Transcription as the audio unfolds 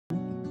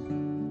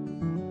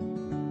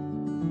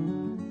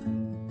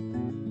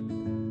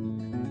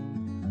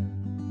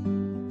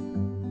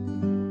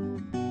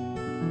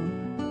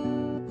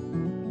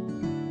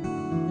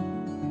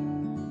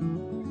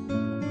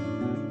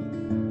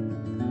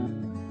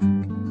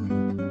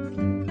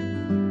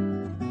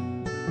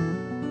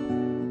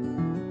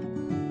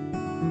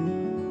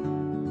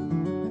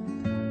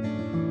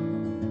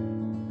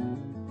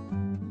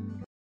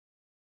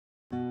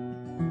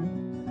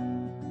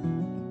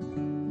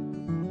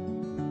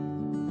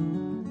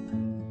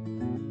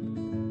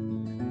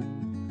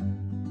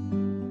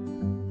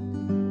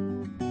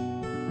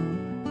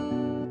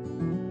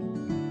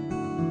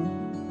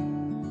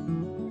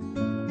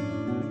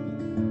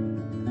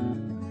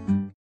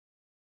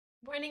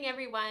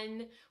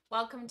everyone.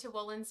 Welcome to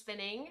Wool and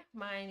Spinning.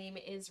 My name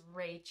is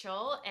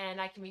Rachel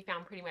and I can be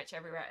found pretty much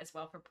everywhere as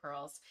well for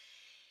pearls.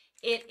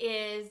 It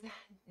is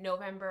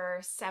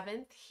November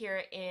 7th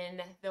here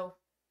in the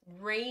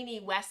rainy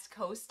west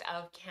coast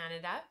of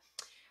Canada.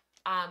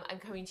 I'm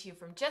coming to you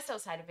from just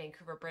outside of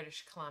Vancouver,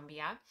 British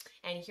Columbia.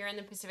 And here in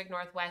the Pacific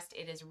Northwest,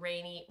 it is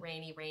rainy,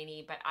 rainy,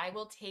 rainy. But I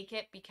will take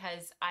it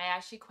because I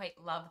actually quite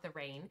love the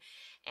rain.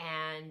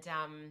 And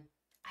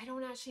I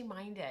don't actually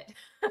mind it.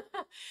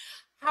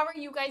 How are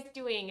you guys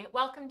doing?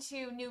 Welcome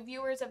to new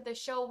viewers of the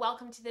show.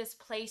 Welcome to this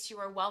place. You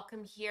are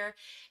welcome here,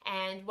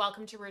 and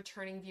welcome to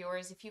returning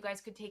viewers. If you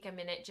guys could take a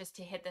minute just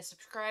to hit the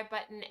subscribe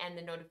button and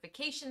the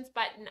notifications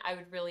button, I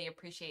would really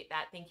appreciate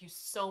that. Thank you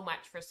so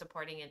much for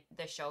supporting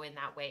the show in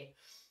that way.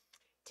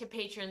 To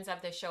patrons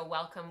of the show,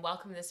 welcome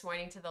this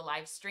morning to the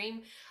live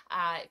stream.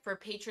 For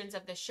patrons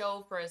of the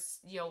show, for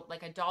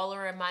like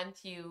 $1 a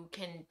month, you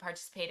can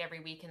participate every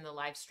week in the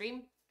live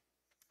stream.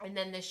 And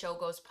then the show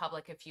goes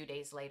public a few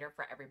days later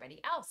for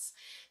everybody else.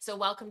 So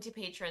welcome to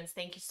patrons.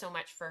 Thank you so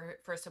much for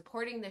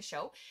supporting the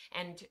show.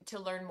 And to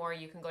learn more,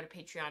 you can go to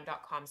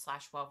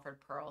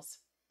patreon.com/WelfordPearls.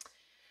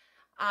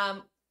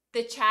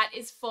 The chat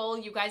is full.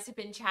 You guys have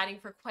been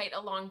chatting for quite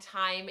a long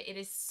time. It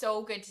is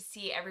so good to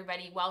see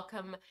everybody.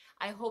 Welcome.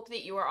 I hope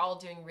that you are all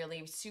doing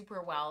really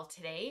super well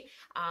today.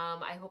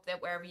 I hope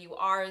that wherever you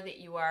are, that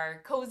you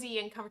are cozy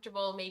and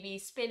comfortable, maybe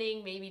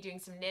spinning, maybe doing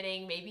some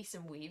knitting, maybe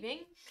some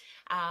weaving.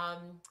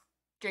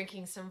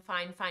 Drinking some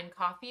fine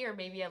coffee, or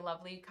maybe a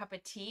lovely cup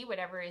of tea,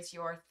 whatever is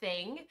your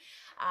thing.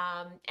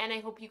 And I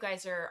hope you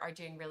guys are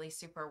doing really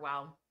super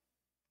well.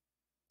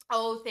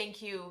 Oh,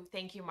 thank you,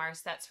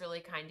 Mars. That's really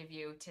kind of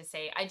you to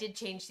say. I did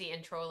change the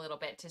intro a little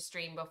bit to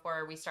stream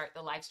before we start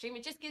the live stream.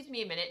 It just gives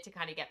me a minute to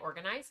kind of get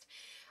organized.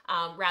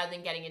 Rather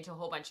than getting into a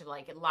whole bunch of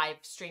like live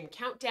stream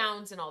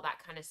countdowns and all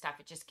that kind of stuff.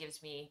 It just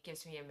gives me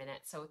a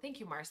minute. So thank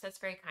you, Mars. That's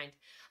very kind.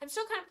 I'm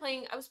still kind of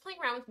I was playing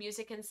around with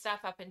music and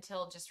stuff up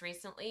until just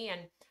recently.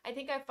 And I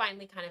think I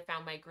finally kind of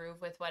found my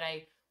groove with what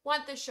I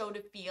want the show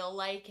to feel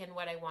like and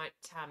what I want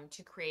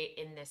to create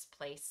in this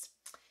place.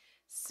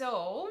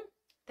 So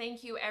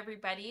thank you,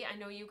 everybody. I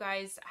know you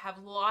guys have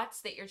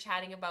lots that you're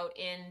chatting about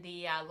in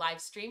the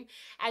live stream.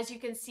 As you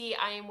can see,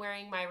 I am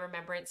wearing my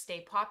Remembrance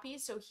Day poppy.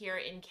 So here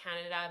in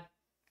Canada,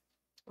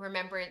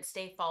 Remembrance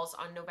Day falls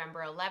on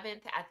November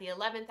 11th. At the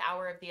 11th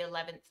hour of the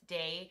 11th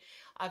day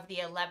of the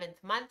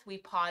 11th month, we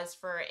pause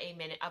for a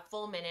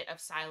full minute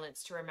of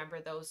silence to remember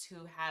those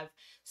who have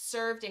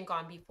served and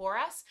gone before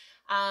us.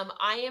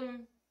 I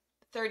am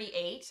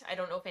 38. I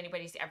don't know if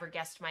anybody's ever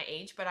guessed my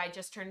age, but I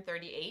just turned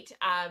 38.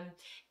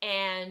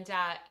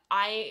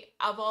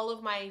 Of all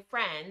of my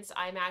friends,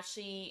 I'm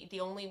actually the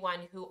only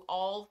one who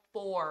all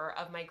 4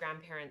 of my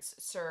grandparents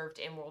served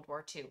in World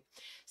War II.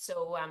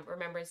 So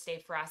Remembrance Day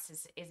for us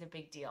is a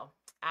big deal.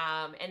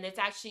 And it's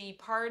actually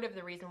part of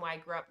the reason why I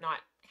grew up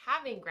not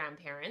having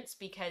grandparents,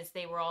 because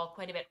they were all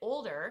quite a bit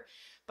older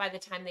by the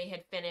time they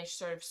had finished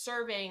sort of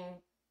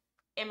serving.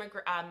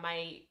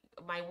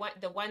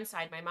 The one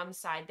side, my mom's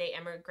side, they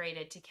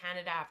immigrated to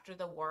Canada after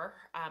the war.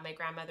 My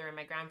grandmother and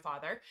my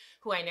grandfather,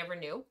 who I never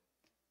knew.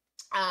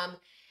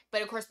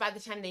 But of course, by the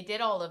time they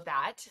did all of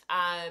that,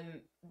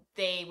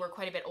 they were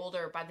quite a bit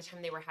older by the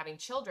time they were having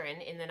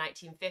children in the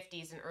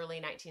 1950s and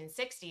early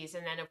 1960s.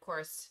 And then, of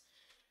course,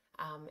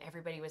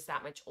 everybody was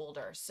that much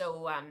older.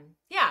 So,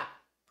 yeah.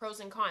 Pros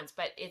and cons,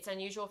 but it's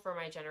unusual for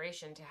my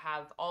generation to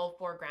have all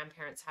 4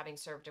 grandparents having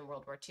served in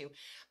World War II.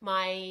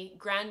 My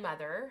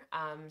grandmother,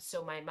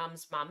 so my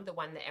mom's mom, the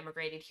one that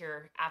immigrated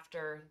here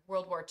after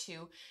World War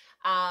II,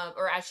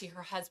 or actually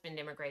her husband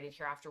immigrated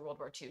here after World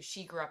War II.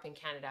 She grew up in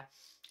Canada.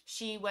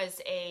 She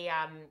was a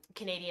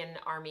Canadian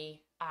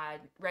Army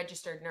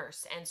registered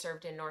nurse and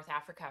served in North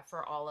Africa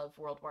for all of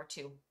World War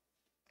II.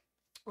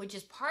 Which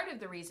is part of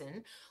the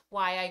reason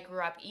why I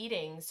grew up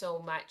eating so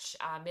much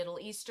Middle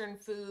Eastern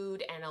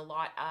food and a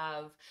lot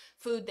of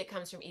food that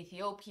comes from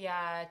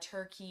Ethiopia,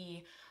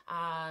 Turkey,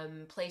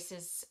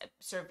 places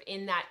sort of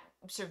in that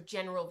sort of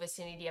general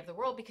vicinity of the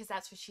world, because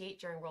that's what she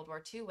ate during World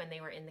War II when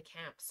they were in the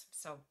camps.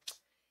 So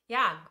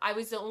yeah, I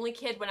was the only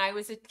kid when I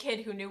was a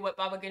kid who knew what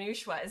baba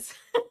ganoush was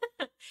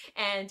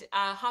and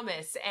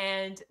hummus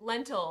and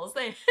lentils.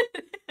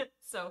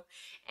 So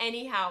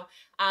anyhow,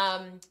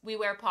 we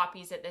wear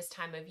poppies at this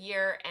time of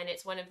year, and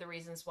it's one of the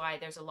reasons why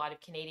there's a lot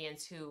of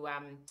Canadians who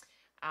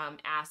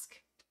ask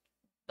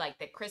like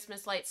that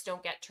Christmas lights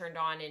don't get turned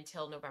on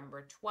until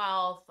November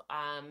 12th.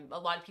 A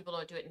lot of people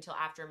don't do it until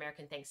after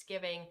American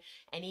Thanksgiving.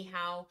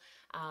 Anyhow,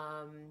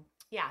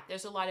 yeah,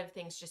 there's a lot of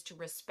things just to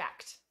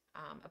respect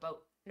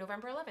about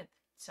November 11th.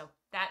 So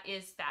that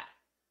is that.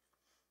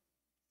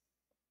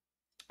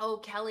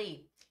 Oh,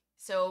 Kelly.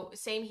 So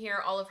same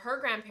here, all of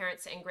her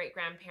grandparents and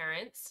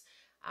great-grandparents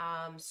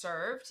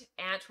served.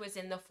 Aunt was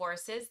in the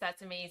forces.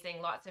 That's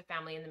amazing. Lots of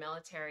family in the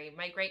military.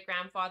 My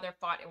great-grandfather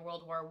fought in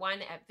World War I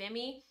at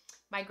Vimy.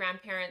 My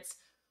grandparents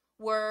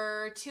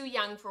were too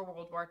young for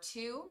World War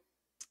II.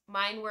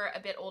 Mine were a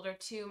bit older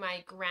too.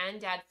 My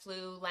granddad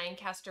flew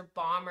Lancaster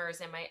bombers,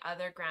 and my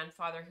other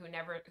grandfather,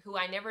 who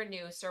I never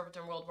knew, served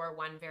in World War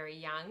I very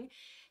young.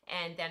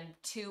 and then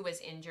 2 was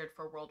injured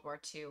for World War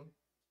II.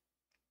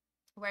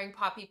 Wearing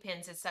poppy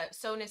pins is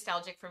so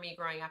nostalgic for me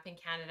growing up in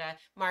Canada.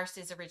 Mars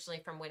is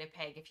originally from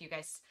Winnipeg, if you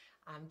guys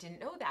didn't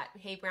know that.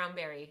 Hey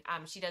Brownberry.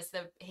 She does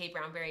the Hey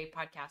Brownberry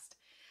podcast,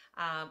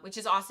 which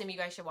is awesome. You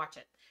guys should watch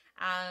it.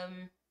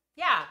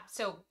 Yeah,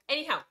 so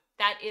anyhow,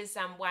 that is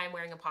why I'm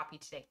wearing a poppy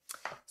today.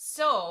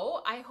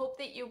 So I hope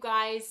that you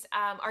guys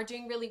are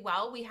doing really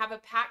well. We have a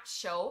packed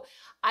show.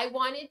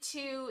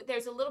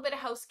 There's a little bit of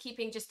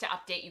housekeeping just to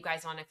update you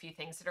guys on a few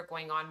things that are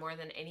going on more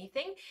than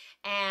anything.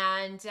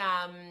 And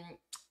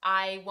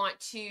I want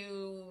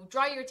to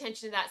draw your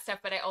attention to that stuff,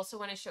 but I also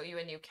want to show you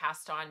a new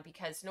cast on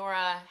because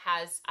Nora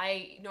has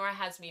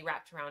me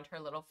wrapped around her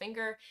little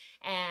finger,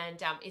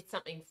 and it's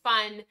something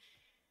fun.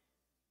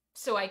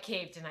 So I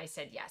caved and I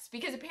said yes,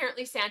 because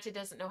apparently Santa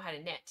doesn't know how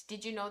to knit.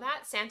 Did you know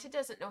that? Santa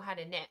doesn't know how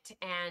to knit.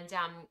 And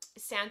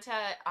Santa,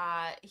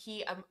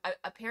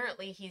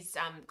 apparently he's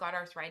got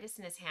arthritis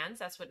in his hands.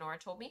 That's what Nora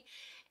told me.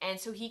 And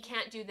so he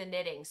can't do the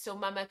knitting. So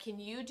Mama, can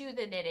you do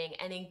the knitting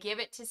and then give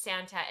it to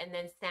Santa, and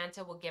then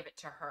Santa will give it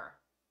to her?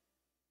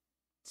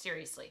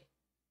 Seriously.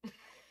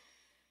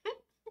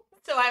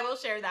 So I will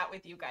share that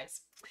with you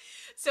guys.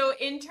 So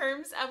in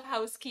terms of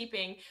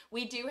housekeeping,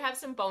 we do have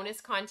some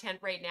bonus content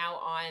right now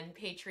on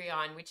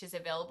Patreon, which is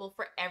available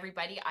for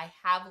everybody. I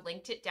have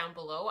linked it down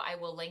below. I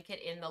will link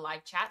it in the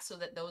live chat so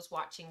that those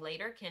watching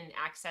later can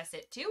access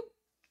it too.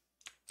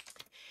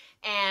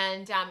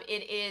 And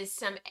it is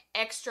some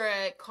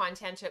extra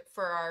content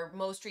for our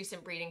most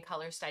recent breeding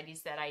color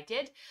studies that I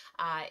did.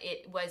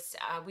 It was,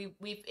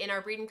 we've in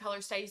our breeding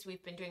color studies,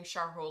 we've been doing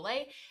Shawl,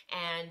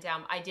 and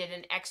I did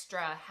an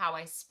extra how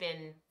I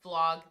spin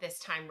vlog this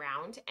time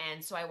round.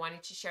 And so I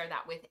wanted to share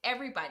that with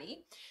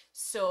everybody.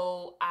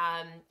 So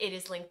it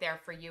is linked there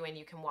for you and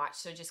you can watch.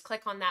 So just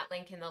click on that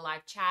link in the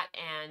live chat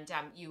and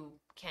you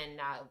can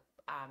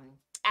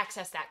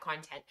access that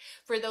content.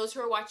 For those who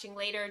are watching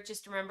later,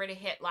 just remember to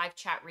hit live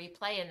chat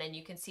replay, and then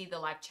you can see the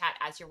live chat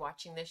as you're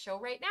watching this show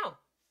right now.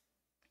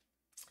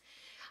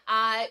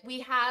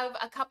 We have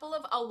a couple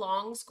of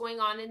alongs going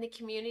on in the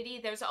community.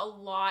 There's a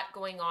lot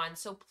going on,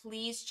 so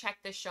please check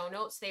the show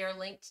notes. They are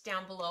linked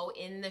down below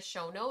in the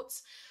show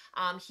notes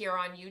here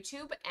on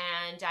YouTube,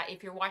 and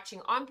if you're watching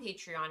on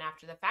Patreon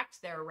after the fact,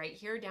 they're right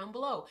here down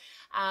below.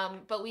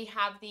 But we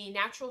have the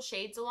natural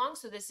shades along,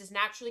 so this is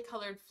naturally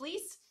colored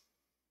fleece.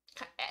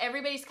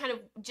 Everybody's kind of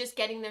just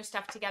getting their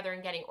stuff together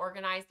and getting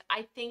organized.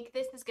 I think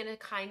this is going to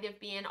kind of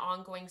be an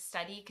ongoing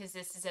study because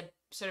this is a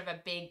sort of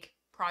a big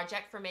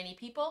project for many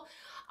people.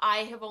 I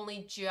have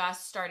only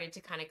just started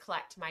to kind of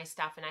collect my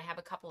stuff, and I have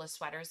a couple of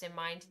sweaters in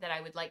mind that I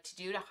would like to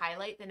do to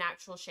highlight the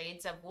natural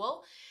shades of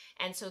wool.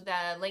 And so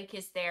the link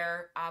is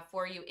there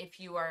for you if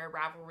you are a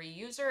Ravelry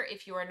user.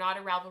 If you are not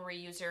a Ravelry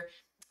user,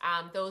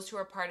 those who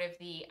are part of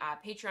the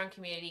Patreon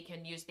community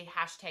can use the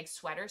hashtag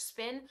sweater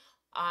spin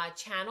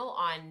channel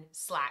on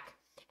Slack,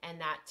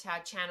 and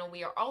that channel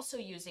we are also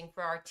using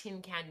for our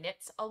tin can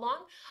knits along.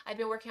 I've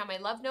been working on my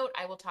love note.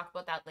 I will talk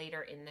about that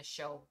later in the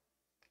show.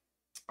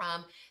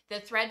 The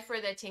thread for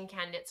the tin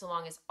can knits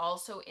along is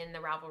also in the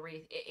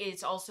Ravelry,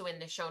 is also in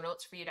the show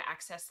notes for you to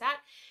access that.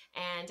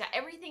 And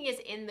everything is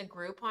in the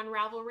group on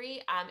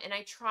Ravelry. And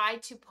I try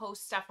to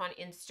post stuff on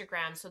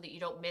Instagram so that you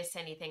don't miss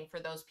anything for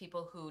those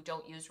people who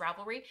don't use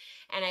Ravelry.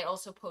 And I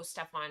also post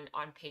stuff on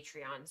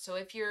Patreon. So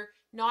if you're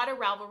not a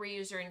Ravelry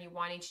user and you're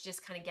wanting to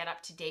just kind of get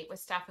up to date with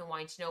stuff and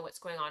wanting to know what's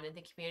going on in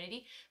the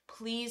community,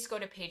 please go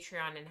to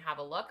Patreon and have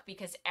a look,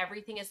 because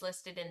everything is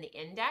listed in the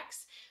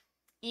index.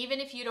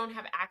 Even if you don't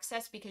have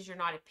access because you're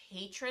not a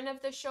patron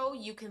of the show,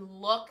 you can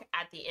look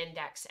at the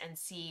index and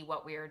see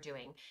what we are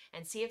doing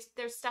and see if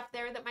there's stuff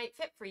there that might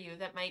fit for you,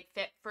 that might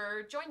fit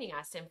for joining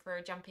us and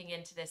for jumping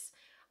into this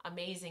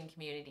amazing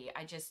community.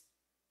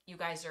 You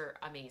guys are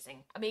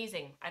amazing.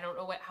 Amazing. I don't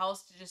know how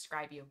else to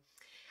describe you.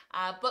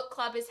 Book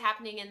club is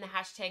happening in the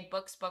hashtag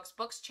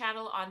books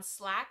channel on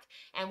Slack,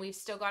 and we've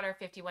still got our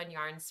 51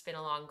 yarns spin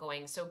along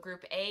going. So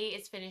group A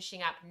is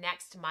finishing up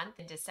next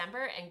month in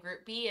December, and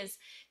group B is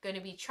going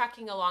to be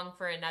trucking along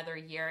for another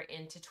year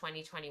into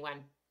 2021.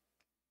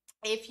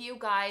 If you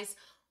guys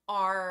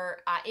are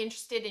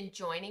interested in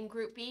joining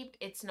group B,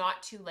 it's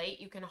not too late.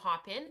 You can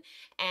hop in,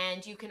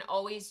 and you can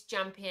always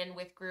jump in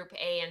with group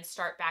A and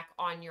start back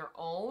on your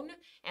own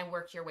and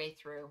work your way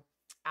through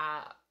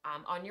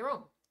on your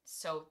own.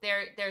 So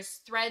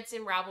there's threads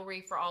in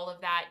Ravelry for all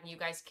of that, and you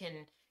guys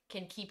can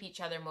keep each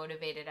other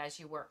motivated as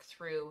you work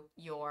through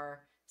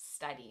your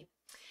study.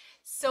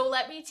 So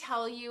let me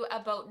tell you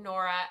about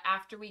Nora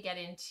after we get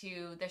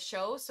into the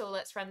show. So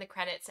let's run the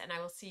credits, and I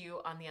will see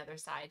you on the other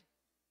side.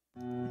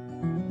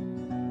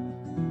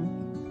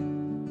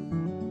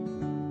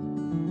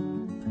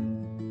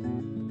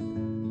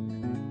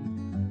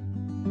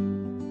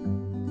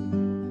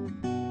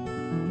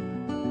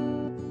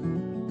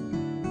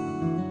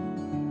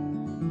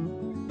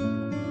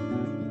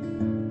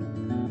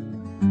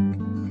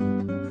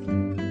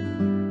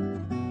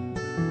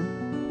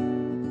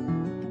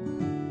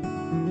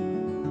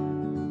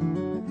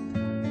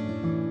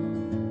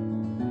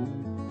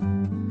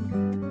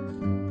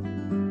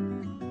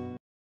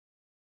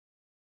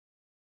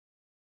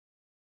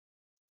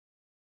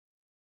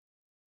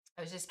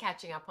 I was just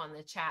catching up on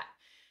the chat.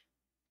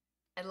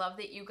 I love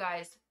that you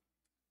guys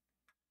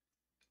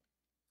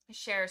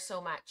share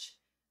so much.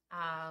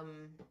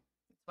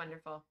 It's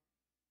wonderful.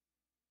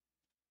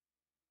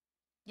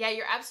 Yeah,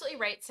 you're absolutely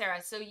right,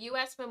 Sarah. So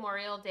US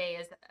Memorial Day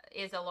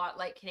is a lot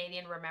like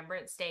Canadian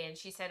Remembrance Day. And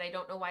she said, I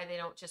don't know why they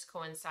don't just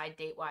coincide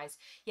date-wise.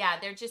 Yeah,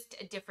 they're just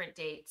different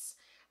dates.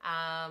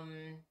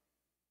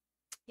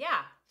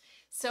 Yeah.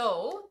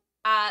 So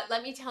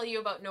let me tell you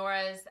about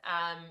Nora's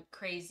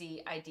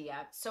crazy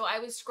idea. So I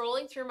was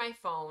scrolling through my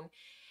phone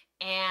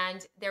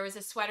and there was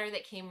a sweater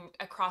that came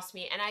across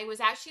me and I was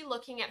actually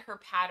looking at her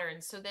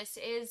patterns. So this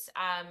is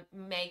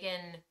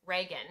Megan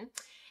Reagan.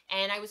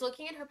 And I was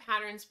looking at her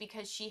patterns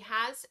because she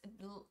has,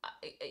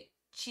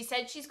 she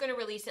said she's going to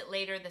release it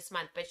later this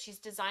month, but she's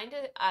designed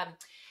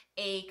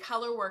a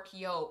color work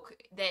yoke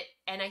that,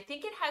 and I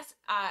think it has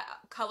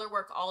color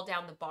work all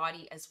down the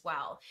body as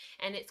well.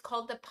 And it's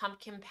called the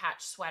Pumpkin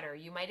Patch Sweater.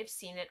 You might have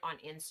seen it on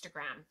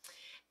Instagram.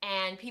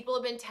 And people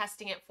have been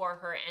testing it for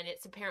her, and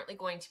it's apparently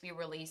going to be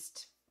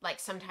released like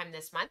sometime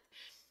this month.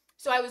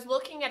 So I was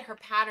looking at her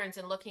patterns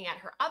and looking at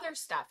her other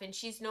stuff, and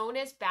she's known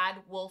as Bad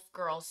Wolf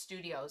Girl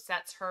Studios.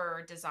 That's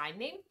her design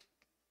name.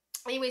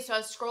 Anyway, so I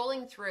was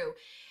scrolling through,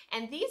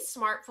 and these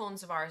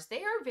smartphones of ours,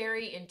 they are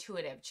very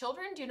intuitive.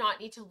 Children do not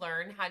need to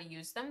learn how to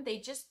use them. They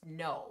just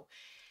know.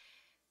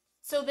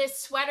 So this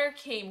sweater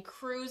came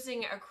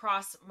cruising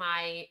across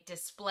my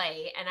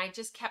display and I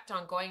just kept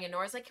on going, and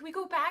Nora's like, can we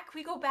go back? Can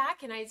we go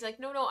back? And I was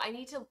like, no,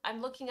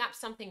 I'm looking up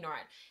something, Nora.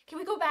 Can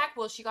we go back?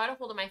 Well, she got a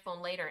hold of my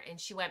phone later and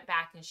she went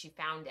back and she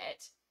found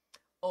it.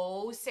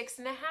 Oh,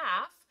 6.5.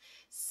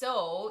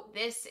 So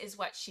this is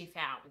what she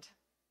found.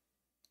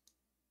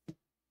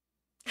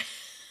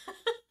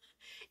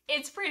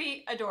 It's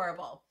pretty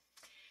adorable.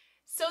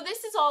 So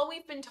this is all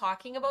we've been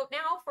talking about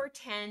now for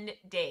 10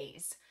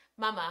 days.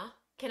 Mama,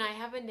 can I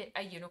have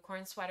a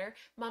unicorn sweater?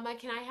 Mama,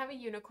 can I have a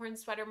unicorn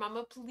sweater?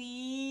 Mama,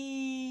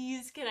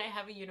 please, can I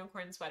have a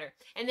unicorn sweater?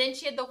 And then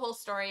she had the whole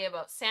story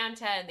about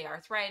Santa and the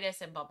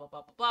arthritis and blah, blah,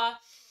 blah, blah, blah.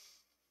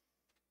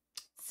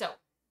 So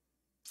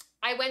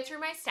I went through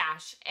my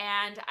stash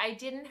and I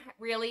didn't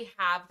really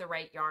have the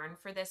right yarn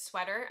for this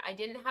sweater. I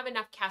didn't have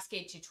enough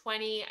Cascade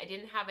 220. I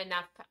didn't have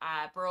enough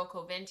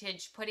Berroco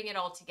Vintage. Putting it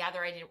all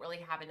together, I didn't really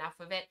have enough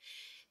of it.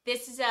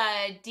 This is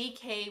a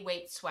DK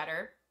weight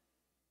sweater.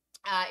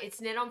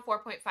 It's knit on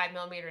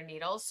 4.5mm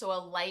needles, so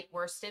a light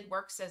worsted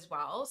works as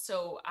well.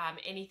 So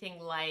anything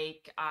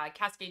like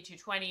Cascade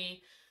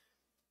 220,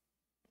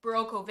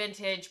 Berroco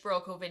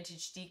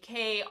Vintage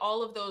DK,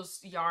 all of those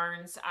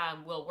yarns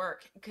will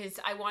work because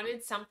I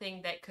wanted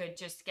something that could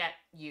just get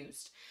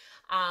used.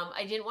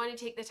 I didn't want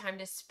to take the time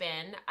to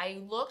spin.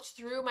 I looked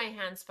through my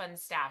hand spun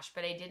stash,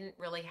 but I didn't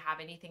really have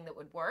anything that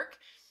would work.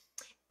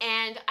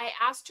 And I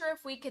asked her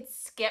if we could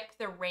skip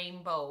the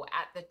rainbow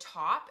at the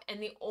top. And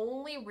the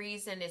only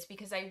reason is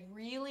because I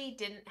really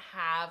didn't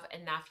have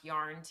enough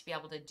yarn to be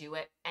able to do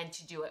it and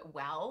to do it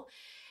well.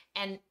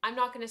 And I'm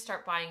not going to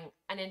start buying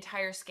an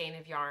entire skein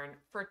of yarn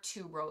for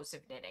 2 rows of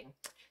knitting.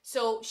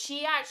 So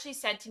she actually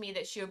said to me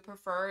that she would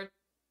prefer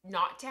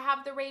not to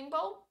have the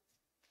rainbow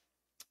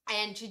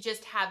and to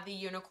just have the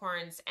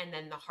unicorns and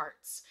then the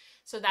hearts.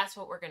 So that's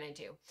what we're going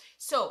to do.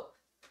 So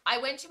I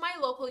went to my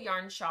local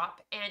yarn shop,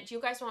 and do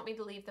you guys want me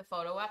to leave the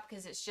photo up?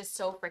 Because it's just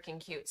so freaking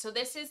cute. So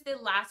this is the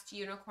Last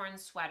Unicorn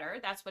Sweater.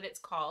 That's what it's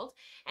called.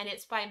 And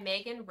it's by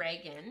Megan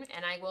Reagan.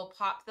 And I will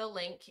pop the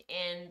link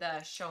in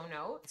the show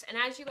notes. And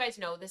as you guys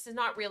know, this is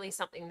not really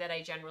something that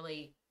I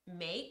generally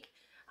make.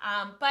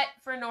 But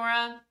for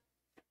Nora,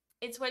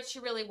 it's what she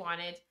really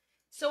wanted.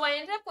 So I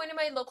ended up going to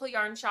my local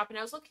yarn shop, and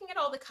I was looking at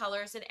all the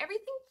colors, and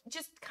everything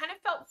just kind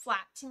of felt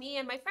flat to me.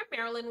 And my friend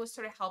Marilyn was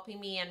sort of helping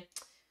me, and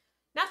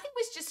nothing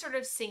was just sort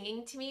of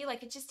singing to me.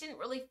 Like, it just didn't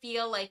really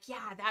feel like,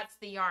 yeah, that's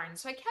the yarn.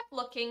 So I kept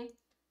looking,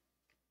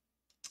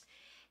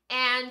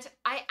 and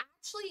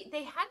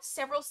they had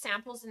several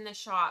samples in the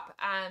shop.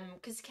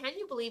 Because can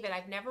you believe it?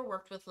 I've never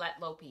worked with Let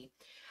Lopi.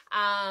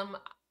 I've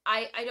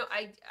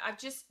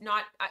just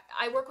not,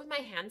 I work with my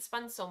hand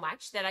spun so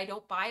much that I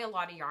don't buy a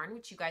lot of yarn,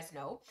 which you guys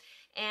know.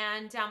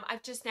 And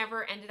I've just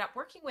never ended up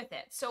working with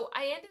it. So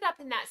I ended up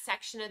in that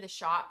section of the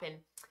shop, and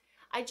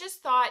I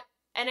just thought,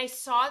 and I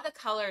saw the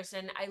colors,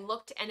 and I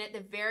looked, and at the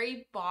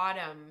very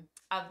bottom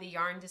of the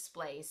yarn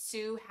display,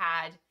 Sue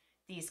had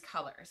these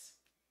colors.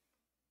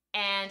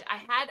 And I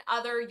had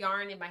other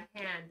yarn in my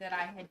hand that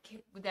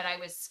I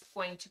was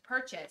going to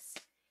purchase.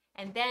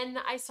 And then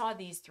I saw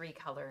these 3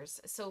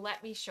 colors. So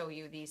let me show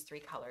you these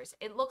 3 colors.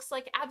 It looks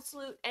like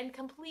absolute and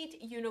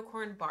complete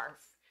unicorn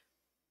barf.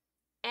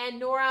 And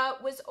Nora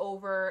was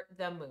over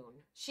the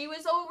moon. She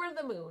was over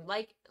the moon,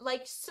 like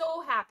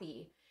so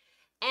happy.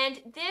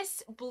 And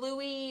this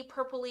bluey,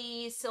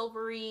 purpley,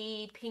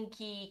 silvery,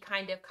 pinky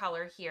kind of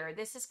color here,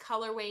 this is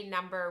colorway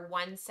number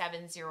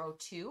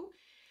 1702.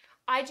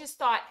 I just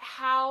thought,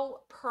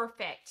 how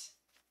perfect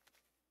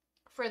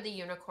for the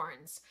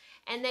unicorns.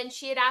 And then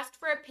she had asked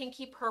for a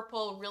pinky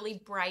purple,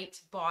 really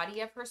bright body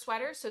of her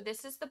sweater. So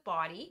this is the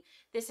body.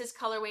 This is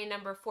colorway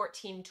number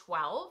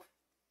 1412.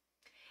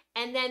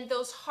 And then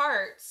those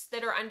hearts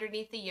that are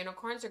underneath the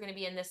unicorns are going to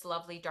be in this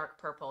lovely dark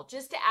purple,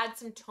 just to add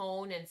some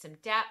tone and some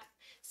depth,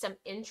 some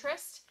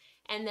interest.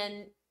 And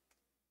then,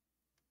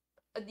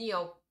 you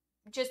know,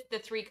 just the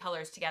three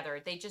colors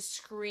together, they just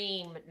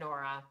scream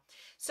Nora.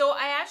 So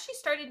I actually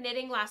started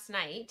knitting last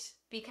night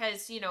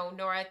because, you know,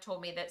 Nora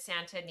told me that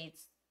Santa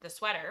needs the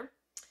sweater.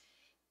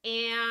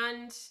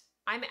 And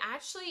I'm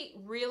actually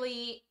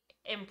really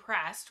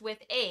impressed with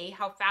A,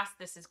 how fast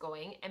this is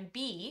going, and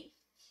B,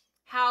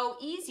 how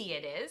easy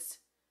it is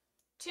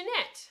to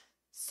knit.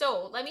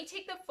 So let me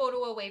take the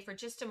photo away for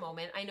just a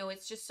moment. I know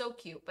it's just so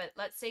cute, but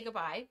let's say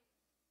goodbye.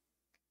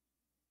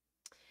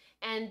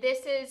 And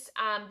this is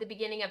the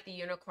beginning of the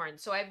unicorn.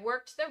 So I've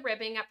worked the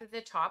ribbing up at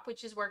the top,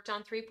 which is worked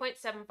on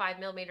 3.75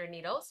 millimeter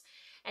needles.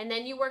 And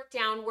then you work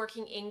down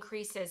working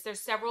increases.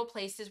 There's several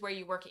places where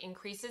you work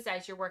increases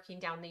as you're working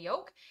down the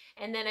yoke.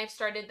 And then I've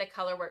started the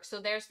color work. So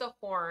there's the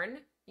horn.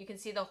 You can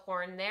see the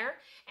horn there.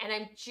 And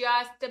I'm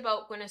just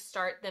about going to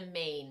start the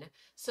mane.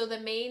 So the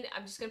mane,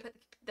 I'm just going to put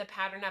the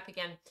pattern up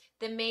again.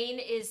 The mane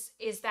is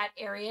that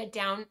area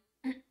down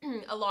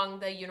along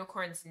the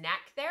unicorn's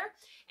neck there.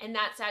 And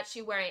that's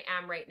actually where I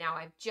am right now.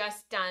 I've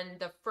just done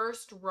the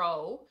first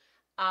row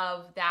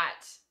of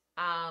that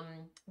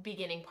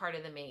beginning part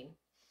of the mane.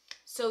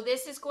 So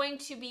this is going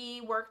to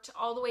be worked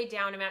all the way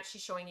down. I'm actually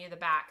showing you the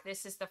back.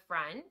 This is the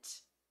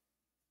front.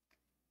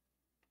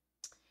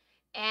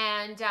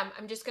 And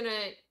I'm just going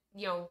to,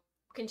 you know,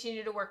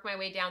 continue to work my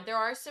way down. There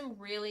are some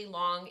really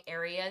long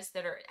areas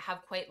that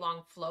have quite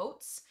long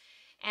floats.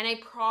 And I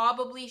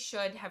probably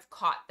should have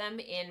caught them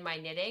in my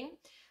knitting.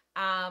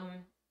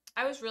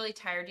 I was really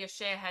tired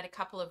yesterday. I had a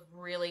couple of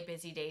really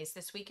busy days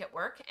this week at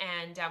work,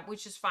 and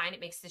which is fine. It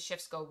makes the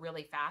shifts go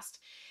really fast.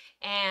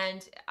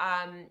 And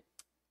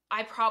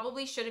I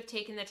probably should have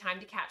taken the time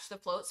to catch the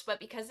floats, but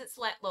because it's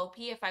let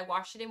low-pea, if I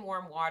wash it in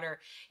warm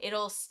water,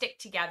 it'll stick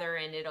together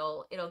and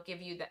it'll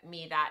give you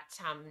that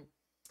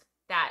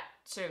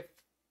sort of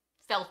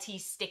felty,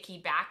 sticky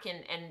back.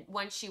 And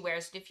once she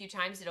wears it a few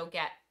times, it'll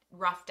get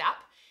roughed up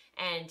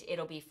and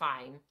it'll be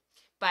fine.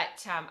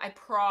 But I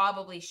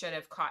probably should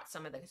have caught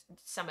some of the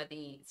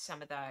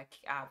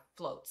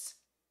floats.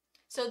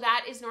 So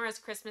that is Nora's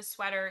Christmas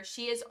sweater.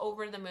 She is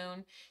over the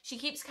moon. She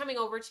keeps coming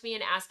over to me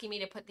and asking me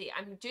to put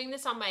I'm doing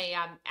this on my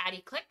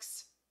Addi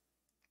Clicks.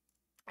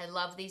 I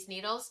love these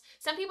needles.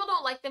 Some people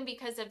don't like them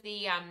because of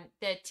the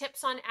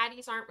tips on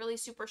Addis aren't really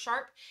super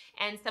sharp,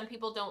 and some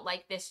people don't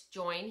like this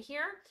join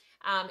here.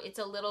 It's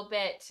a little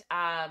bit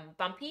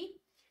bumpy.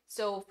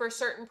 So for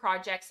certain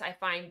projects, I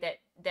find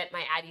that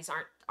my Addis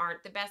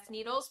aren't the best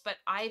needles, but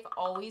I've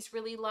always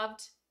really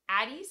loved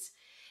Addis,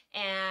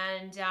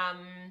 and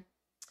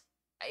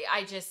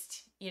I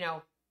just, you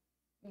know,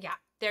 yeah,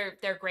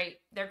 they're great.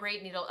 They're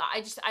great needles.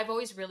 I've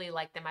always really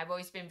liked them. I've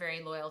always been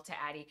very loyal to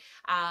Addi.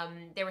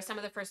 They were some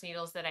of the first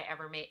needles that I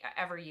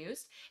ever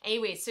used.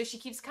 Anyway, so she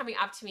keeps coming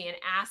up to me and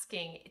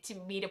asking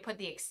me to put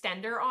the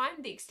extender on,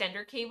 the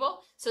extender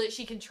cable, so that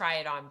she can try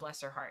it on, bless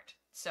her heart.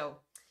 So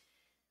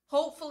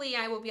hopefully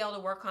I will be able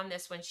to work on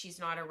this when she's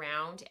not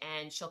around,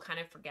 and she'll kind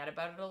of forget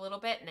about it a little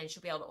bit, and then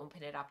she'll be able to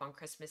open it up on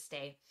Christmas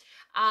Day.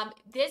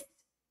 This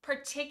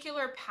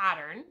particular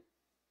pattern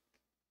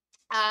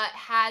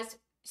has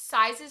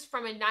sizes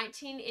from a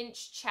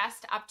 19-inch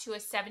chest up to a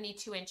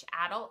 72-inch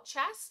adult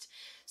chest.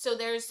 So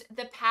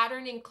the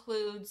pattern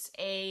includes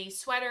a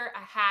sweater,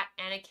 a hat,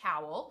 and a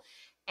cowl.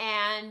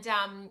 And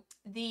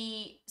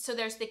so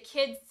there's the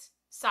kids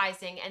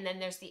sizing, and then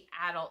there's the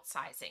adult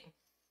sizing.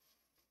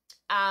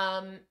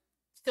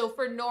 So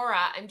for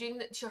Nora, I'm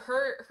doing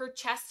her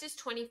chest is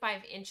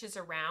 25 inches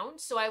around.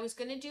 So I was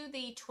going to do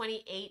the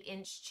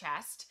 28-inch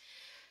chest,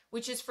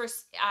 which is for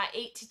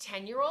 8 to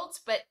 10-year-olds,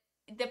 but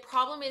the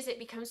problem is it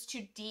becomes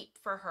too deep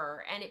for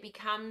her, and it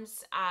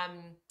becomes,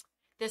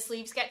 the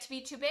sleeves get to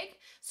be too big.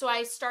 So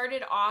I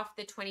started off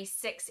the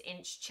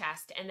 26-inch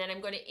chest, and then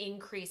I'm going to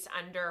increase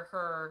under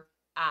her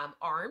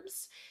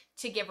arms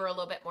to give her a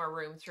little bit more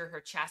room through her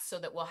chest, so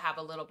that we'll have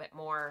a little bit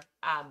more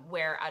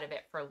wear out of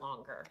it for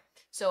longer.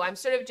 So I'm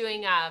sort of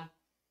doing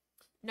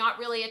not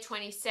really a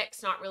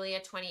 26, not really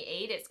a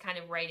 28. It's kind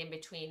of right in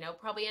between. It'll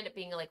probably end up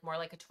being more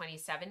like a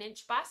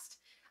 27-inch bust.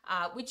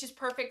 Which is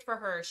perfect for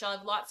her. She'll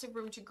have lots of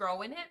room to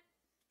grow in it.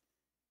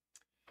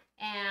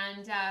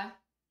 And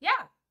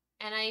yeah,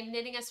 and I'm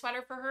knitting a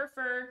sweater for her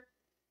for,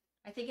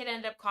 I think it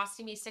ended up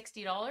costing me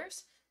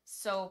 $60.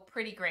 So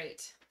pretty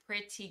great,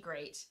 pretty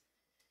great.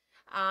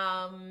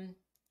 And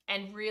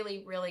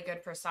really, really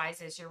good for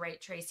sizes. You're right,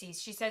 Tracy.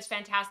 She says,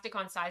 fantastic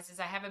on sizes.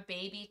 I have a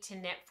baby to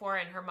knit for,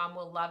 and her mom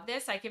will love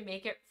this. I can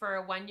make it for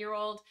a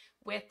 1-year-old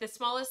with the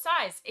smallest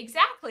size.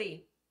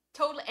 Exactly.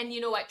 Totally. And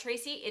you know what,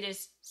 Tracy? It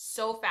is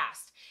so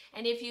fast.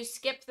 And if you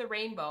skip the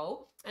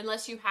rainbow,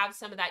 unless you have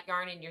some of that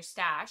yarn in your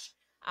stash,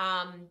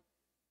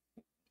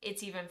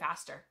 it's even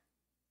faster.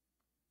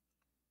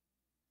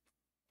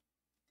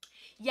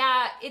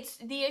 Yeah,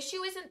 the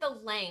issue isn't the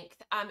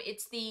length.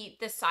 It's the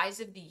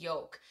size of the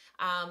yoke.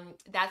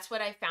 That's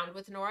what I found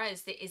with Nora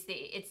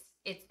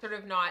it's sort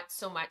of not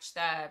so much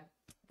the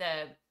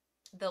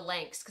the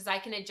lengths, because I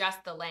can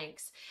adjust the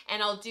lengths,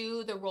 and I'll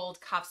do the rolled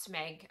cuffs,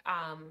 Meg,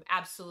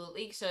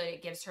 absolutely, so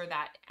it gives her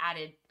that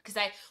added,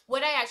 because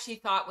what I actually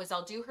thought was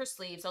I'll do her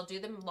sleeves, I'll do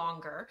them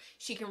longer,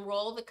 she can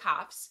roll the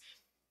cuffs,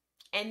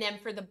 and then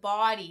for the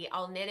body,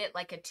 I'll knit it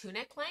like a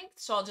tunic length.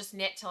 So I'll just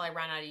knit till I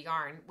run out of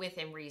yarn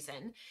within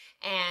reason.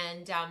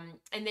 And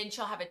then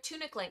she'll have a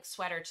tunic length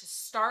sweater to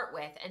start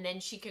with, and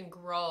then she can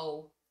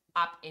grow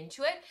up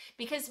into it,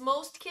 because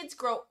most kids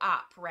grow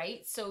up,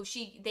 right? So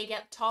they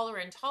get taller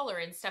and taller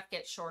and stuff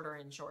gets shorter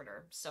and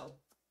shorter. So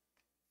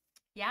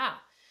yeah.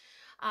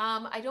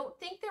 I don't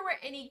think there were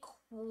any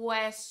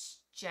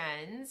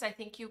questions. I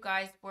think you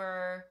guys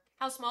were,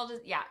 how small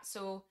does, yeah.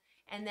 So,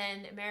 and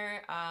then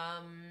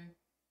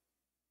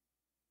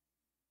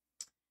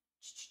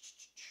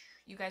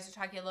you guys are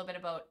talking a little bit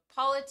about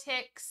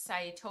politics.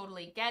 I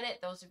totally get it.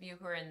 Those of you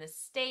who are in the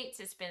States,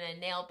 it's been a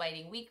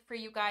nail-biting week for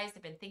you guys.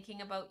 They've been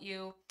thinking about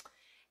you.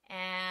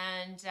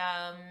 And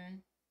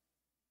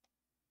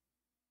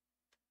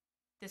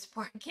this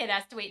poor kid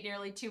has to wait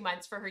nearly 2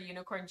 months for her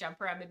unicorn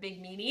jumper. I'm a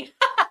big meanie.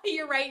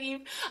 You're right,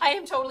 Eve. I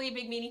am totally a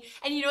big meanie.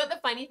 And you know what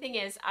the funny thing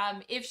is?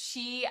 If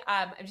she,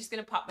 I'm just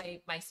going to pop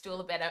my stool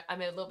a bit.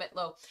 I'm a little bit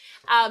low.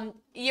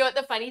 You know what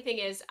the funny thing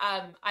is?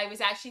 I was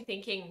actually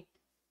thinking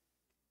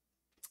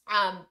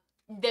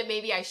that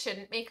maybe I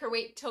shouldn't make her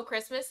wait till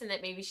Christmas, and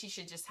that maybe she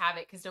should just have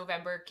it, because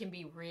November can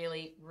be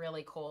really,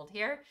 really cold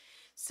here.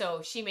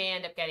 So she may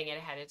end up getting it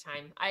ahead of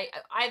time.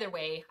 Either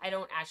way, I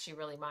don't actually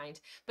really mind.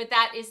 But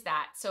that is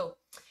that. So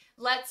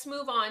let's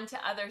move on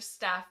to other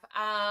stuff.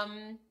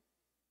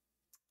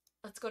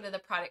 Let's go to the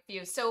product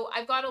view. So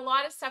I've got a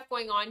lot of stuff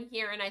going on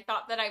here, and I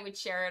thought that I would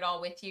share it all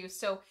with you.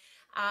 So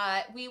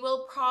we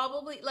will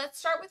probably, let's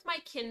start with my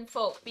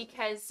Kinfolk,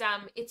 because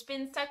it's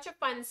been such a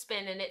fun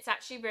spin, and it's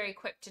actually very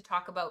quick to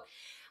talk about.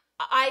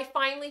 I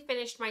finally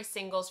finished my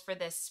singles for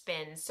this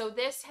spin. So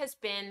this has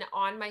been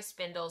on my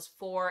spindles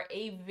for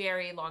a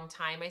very long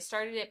time. I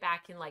started it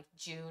back in like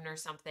June or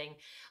something.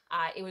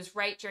 It was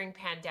right during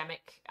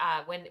pandemic,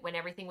 when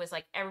everything was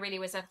like, everybody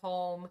was at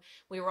home.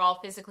 We were all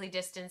physically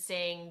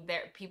distancing.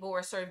 People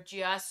were sort of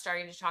just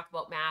starting to talk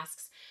about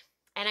masks.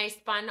 And I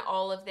spun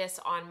all of this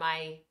on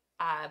my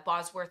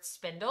Bosworth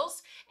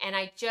spindles, and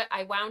I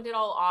wound it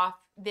all off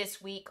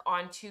this week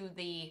onto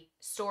the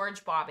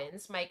storage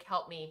bobbins. Mike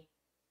helped me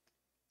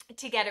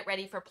to get it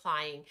ready for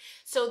plying.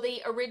 So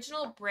the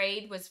original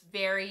braid was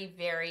very,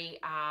 very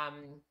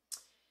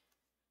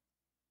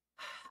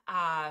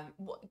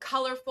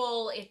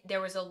colorful.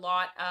 There was a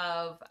lot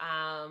of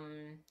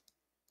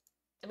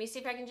let me see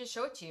if I can just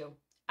show it to you.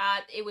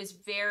 It was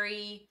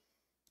very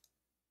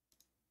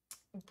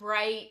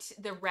bright.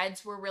 The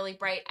reds were really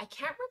bright. I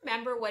can't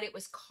remember what it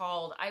was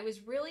called. I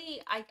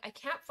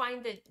can't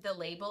find the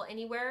label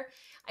anywhere.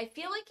 I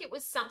feel like it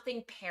was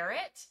something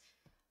parrot,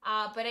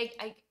 but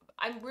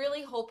I'm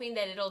really hoping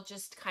that it'll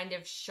just kind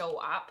of show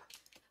up.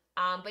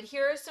 But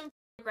here are some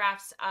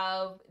photographs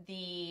of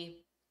the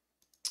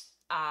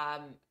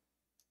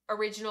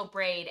original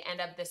braid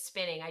and of the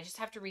spinning. I just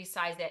have to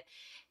resize it.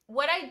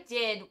 What I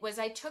did was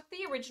I took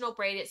the original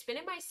braid. It's been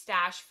in my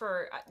stash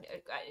for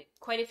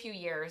quite a few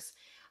years.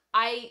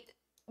 I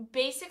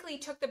basically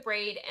took the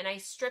braid and I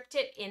stripped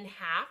it in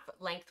half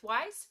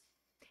lengthwise,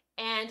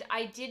 and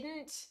I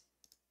didn't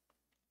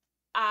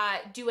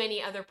do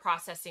any other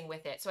processing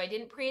with it. So I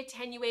didn't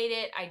pre-attenuate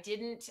it. I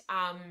didn't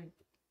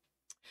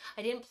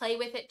play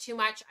with it too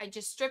much. I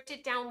just stripped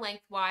it down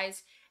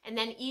lengthwise, and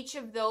then each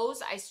of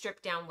those I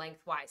stripped down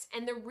lengthwise.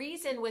 And the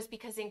reason was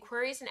because in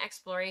Queries and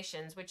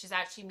Explorations, which is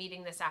actually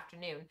meeting this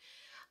afternoon,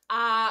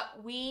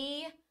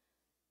 we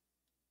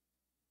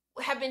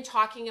have been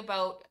talking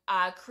about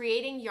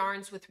creating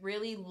yarns with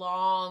really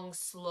long,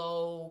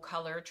 slow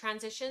color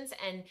transitions,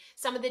 and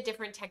some of the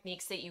different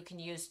techniques that you can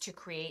use to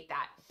create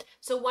that.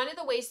 So one of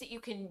the ways that you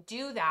can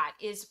do that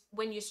is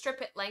when you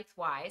strip it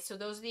lengthwise. So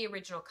those are the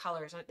original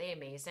colors. Aren't they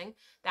amazing?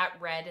 That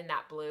red and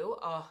that blue.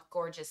 Oh,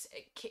 gorgeous.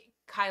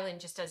 Kylan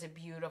just does a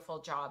beautiful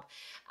job.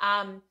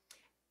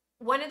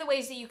 One of the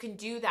ways that you can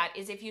do that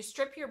is if you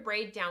strip your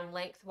braid down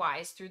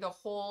lengthwise through the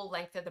whole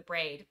length of the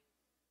braid.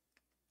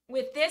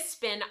 With this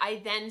spin,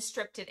 I then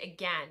stripped it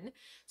again.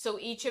 So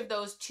each of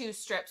those two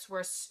strips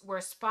were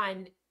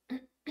spun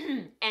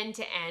end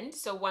to end.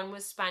 So one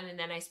was spun, and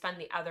then I spun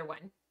the other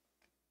one.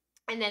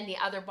 And then the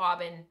other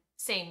bobbin,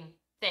 same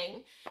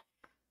thing.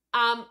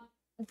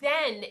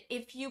 Then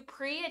if you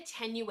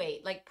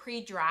pre-attenuate, like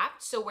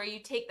pre-draft, so where you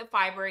take the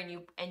fiber and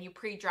you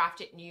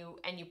pre-draft it and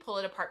you pull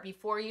it apart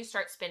before you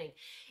start spinning.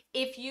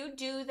 If you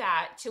do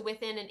that to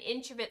within an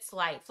inch of its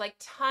life, like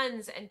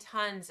tons and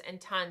tons and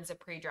tons of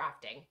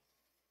pre-drafting,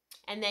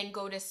 and then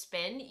go to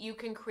spin, you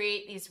can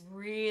create these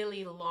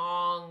really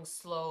long,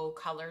 slow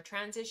color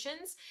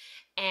transitions.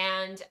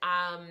 And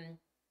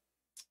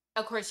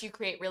of course, you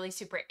create really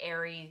super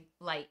airy,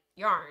 light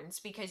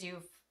yarns because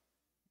you've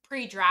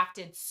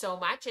pre-drafted so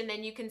much. And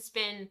then you can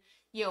spin,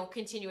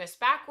 continuous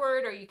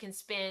backward, or you can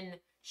spin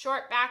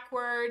short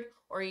backward,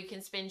 or you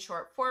can spin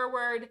short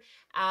forward.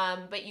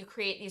 But you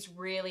create these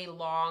really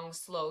long,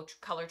 slow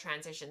color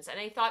transitions. And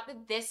I thought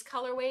that this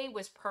colorway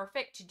was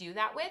perfect to do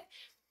that with.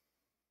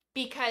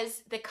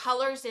 because the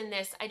colors in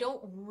this, I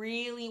don't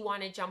really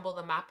want to jumble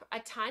them up a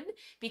ton,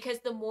 because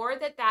the more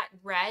that that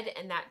red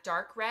and that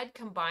dark red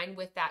combine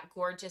with that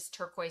gorgeous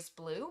turquoise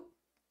blue,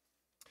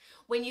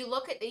 when you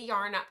look at the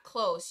yarn up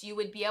close, you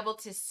would be able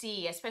to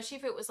see, especially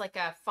if it was like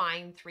a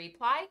fine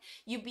 3-ply,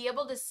 you'd be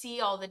able to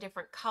see all the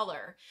different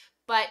color.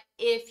 But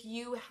if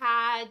you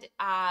had,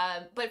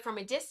 but from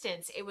a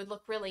distance, it would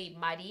look really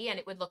muddy, and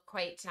it would look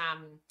quite,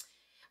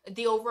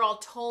 the overall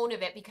tone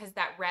of it, because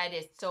that red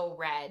is so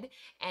red,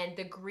 and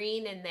the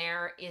green in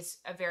there is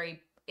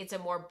it's a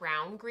more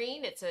brown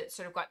green. It's a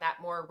sort of got that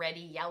more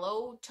reddy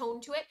yellow tone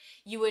to it.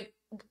 You would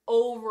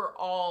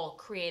overall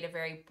create a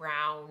very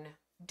brown,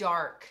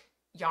 dark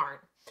yarn.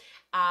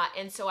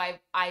 And so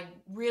I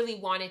really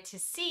wanted to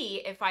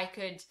see if I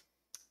could,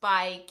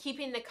 by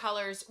keeping the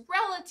colors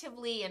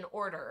relatively in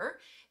order,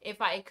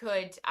 if I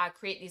could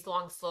create these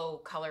long, slow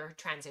color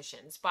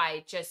transitions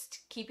by just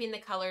keeping the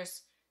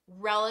colors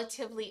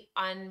relatively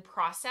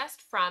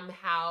unprocessed from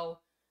how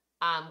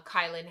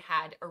Kylan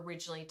had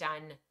originally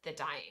done the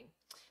dyeing.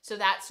 So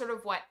that's sort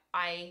of what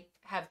I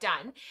have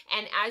done.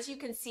 And as you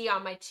can see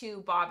on my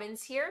 2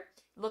 bobbins here,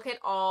 look at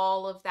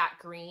all of that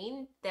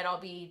green that I'll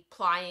be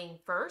plying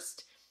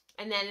first.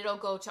 And then it'll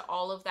go to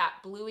all of that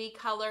bluey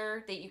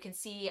color that you can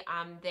see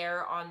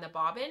there on the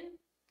bobbin.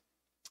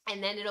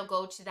 And then it'll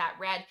go to that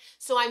red.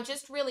 So I'm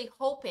just really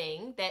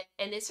hoping that,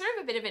 and it's sort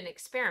of a bit of an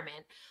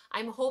experiment,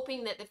 I'm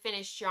hoping that the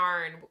finished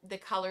yarn, the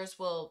colors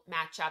will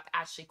match up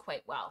actually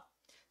quite well.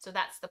 So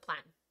that's the plan.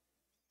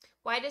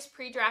 Why does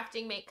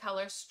pre-drafting make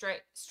color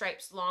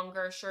stripes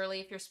longer?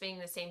 Surely if you're spinning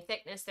the same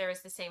thickness, there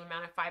is the same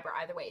amount of fiber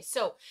either way.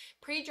 So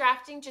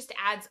pre-drafting just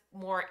adds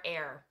more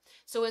air.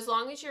 So as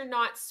long as you're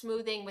not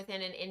smoothing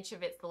within an inch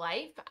of its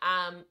life,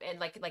 and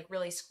like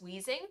really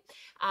squeezing,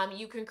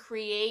 you can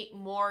create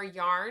more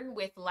yarn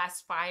with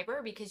less fiber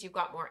because you've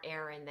got more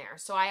air in there.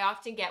 So I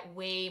often get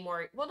way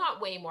more, well,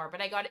 not way more, but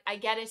I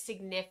get a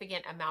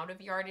significant amount of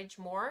yardage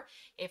more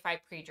if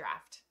I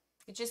pre-draft.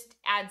 It just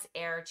adds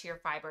air to your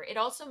fiber. It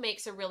also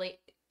makes a really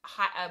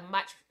high,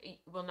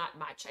 well, not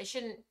much. I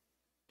shouldn't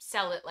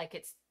sell it like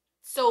it's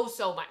so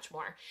much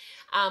more.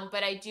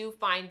 But I do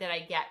find that I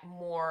get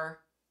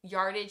more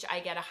yardage. I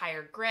get a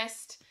higher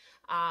grist.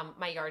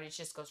 My yardage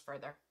just goes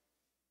further.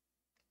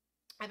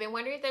 I've been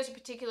wondering if there's a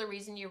particular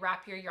reason you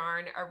wrap your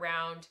yarn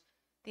around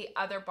the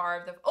other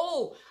bar of the,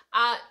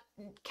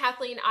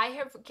 Kathleen,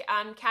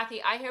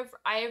 Kathy, I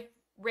have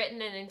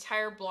written an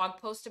entire blog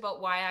post about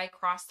why I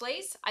cross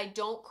lace. I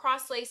don't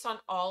cross lace on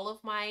all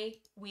of my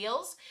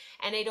wheels,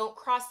 and I don't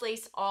cross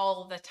lace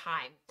all the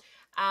time.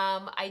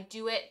 I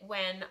do it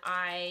when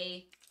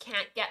I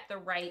can't get the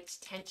right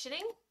tensioning.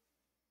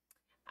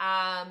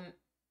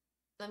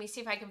 Let me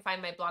see if I can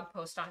find my blog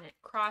post on it.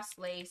 Cross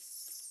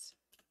lace.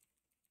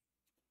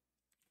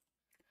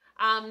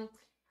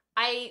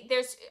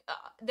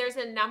 There's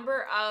a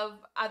number of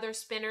other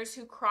spinners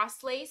who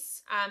cross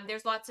lace.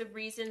 There's lots of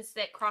reasons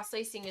that cross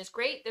lacing is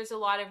great. There's a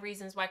lot of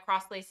reasons why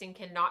cross lacing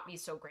cannot be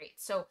so great.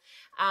 So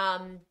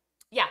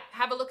yeah,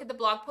 have a look at the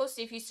blog post.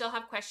 If you still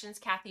have questions,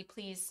 Kathy,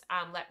 please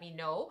let me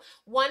know.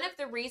 One of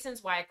the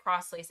reasons why I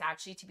cross lace,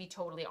 actually, to be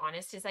totally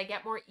honest, is I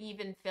get more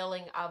even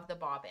filling of the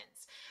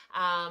bobbins.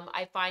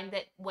 I find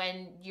that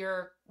when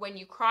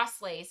you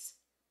cross lace,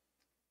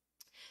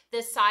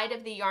 the side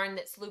of the yarn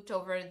that's looped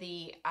over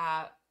the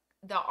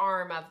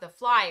arm of the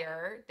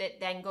flyer that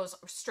then goes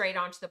straight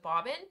onto the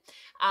bobbin,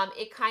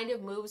 it kind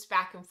of moves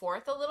back and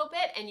forth a little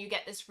bit, and you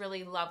get this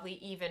really lovely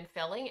even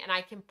filling, and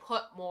I can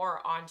put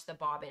more onto the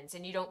bobbins,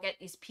 and you don't get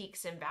these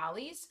peaks and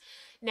valleys.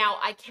 Now,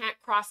 I can't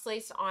cross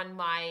lace on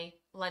my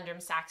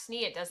Lundrum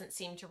Saxony. It doesn't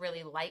seem to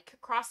really like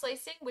cross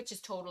lacing, which is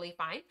totally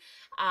fine.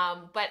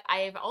 But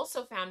I've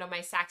also found on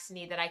my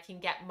Saxony that I can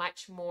get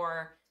much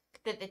more,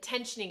 that the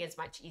tensioning is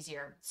much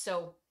easier.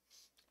 So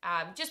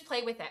just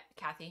play with it,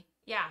 Kathy.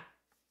 Yeah.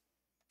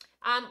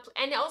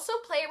 And also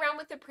play around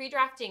with the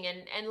pre-drafting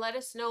and let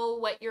us know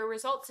what your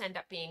results end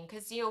up being.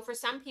 Because, you know, for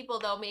some people,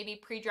 they'll maybe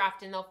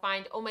pre-draft and they'll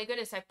find, oh my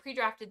goodness, I've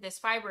pre-drafted this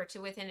fiber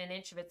to within an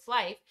inch of its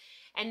life,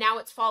 and now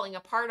it's falling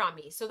apart on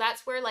me. So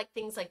that's where like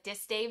things like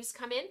disc staves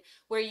come in,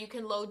 where you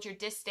can load your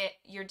disc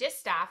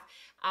staff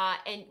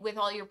and with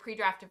all your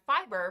pre-drafted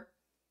fiber,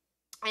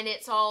 and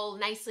it's all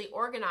nicely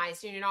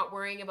organized, and you're not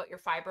worrying about your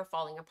fiber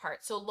falling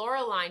apart. So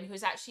Laureline,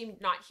 who's actually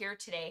not here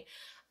today,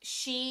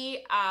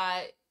 she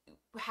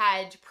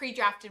had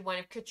pre-drafted one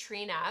of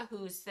Katrina,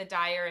 who's the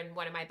dyer and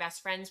one of my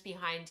best friends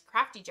behind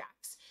Crafty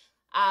Jacks.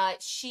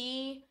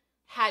 She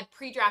had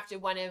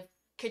pre-drafted one of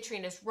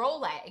Katrina's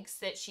Rolegs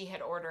that she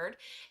had ordered,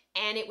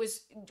 and it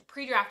was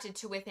pre-drafted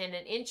to within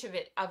an inch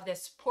of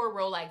this poor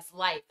Roleg's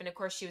life. And of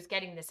course, she was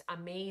getting this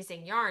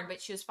amazing yarn,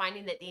 but she was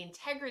finding that the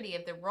integrity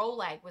of the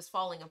Roleg was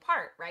falling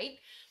apart, right?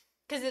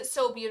 Because it's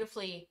so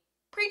beautifully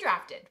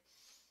pre-drafted.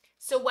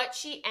 So what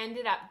she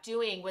ended up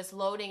doing was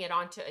loading it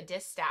onto a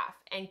disc staff,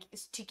 and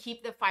to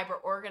keep the fiber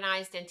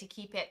organized and to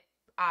keep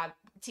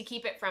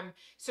it from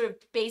sort of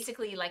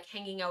basically like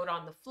hanging out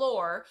on the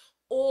floor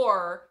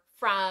or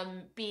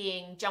from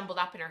being jumbled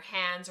up in her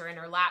hands or in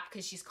her lap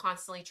because she's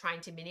constantly trying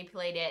to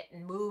manipulate it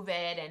and move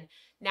it, and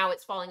now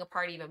it's falling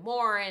apart even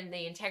more, and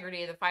the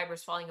integrity of the fiber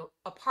is falling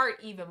apart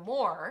even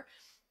more.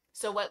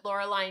 So what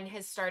Orlane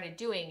has started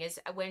doing is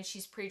when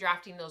she's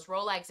pre-drafting those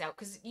roll legs out,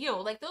 because, you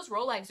know, like those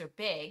roll legs are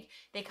big.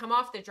 They come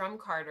off the drum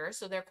carder,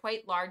 so they're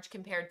quite large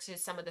compared to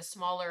some of the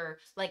smaller,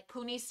 like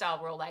puni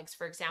style roll legs,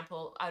 for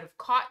example, out of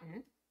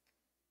cotton.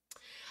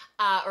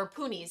 Or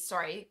punies,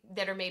 sorry,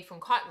 that are made from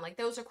cotton. Like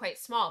those are quite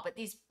small, but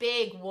these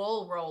big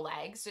wool roll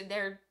legs,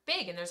 they're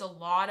big and there's a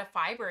lot of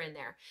fiber in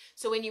there.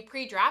 So when you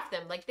pre-draft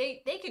them, like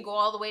they could go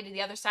all the way to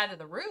the other side of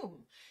the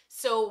room.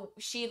 So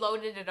she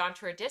loaded it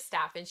onto her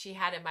distaff and she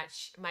had a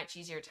much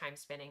easier time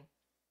spinning.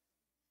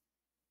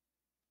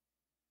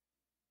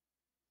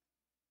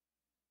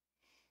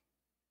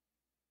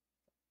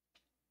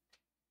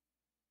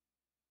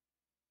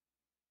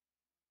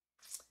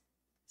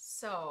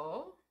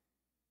 So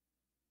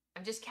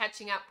I'm just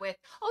catching up with,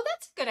 oh,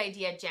 that's a good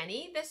idea,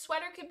 Jenny. This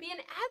sweater could be an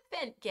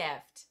Advent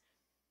gift.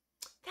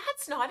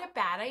 That's not a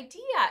bad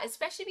idea,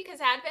 especially because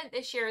Advent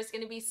this year is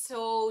going to be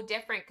so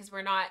different because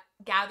we're not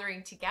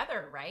gathering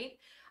together, right?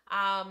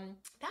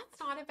 That's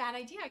not a bad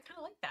idea. I kind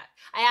of like that.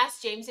 I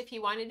asked James if he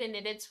wanted a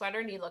knitted sweater,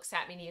 and he looks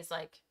at me and he's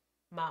like,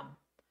 Mom.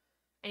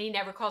 And he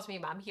never calls me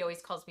Mom. He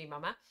always calls me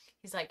Mama.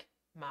 He's like,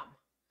 Mom,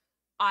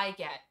 I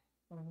get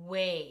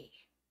way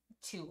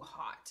too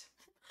hot.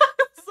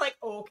 It's like,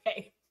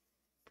 okay,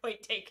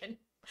 point taken.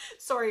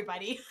 Sorry,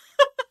 buddy.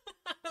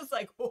 I was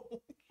like,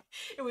 oh,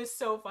 it was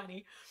so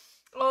funny.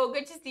 Oh,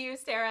 good to see you,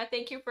 Sarah.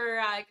 Thank you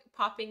for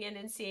popping in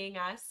and seeing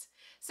us.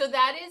 So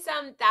that is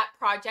that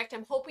project.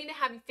 I'm hoping to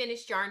have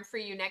finished yarn for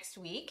you next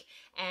week,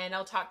 and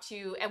I'll talk to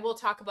you, and we'll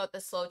talk about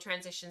the slow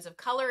transitions of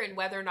color and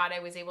whether or not I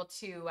was able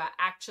to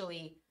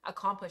actually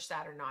accomplish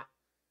that or not.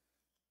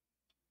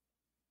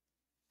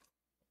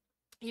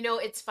 You know,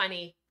 it's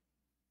funny.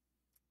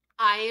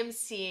 I am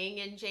seeing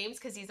in James,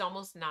 because he's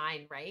almost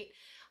 9, right?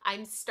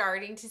 I'm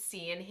starting to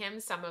see in him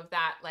some of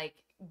that, like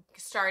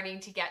starting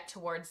to get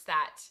towards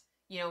that,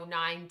 you know,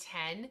 9,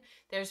 10.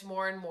 There's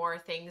more and more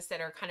things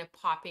that are kind of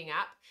popping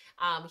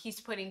up.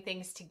 He's putting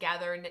things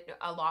together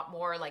a lot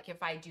more. Like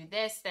if I do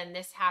this, then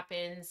this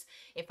happens.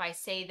 If I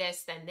say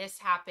this, then this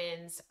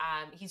happens.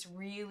 He's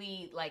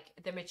really like,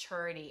 the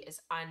maturity is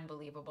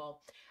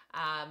unbelievable.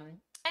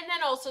 And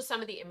then also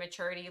some of the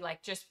immaturity,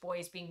 like just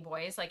boys being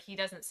boys, like he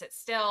doesn't sit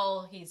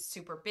still. He's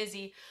super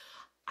busy.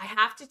 I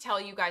have to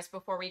tell you guys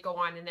before we go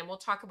on, and then we'll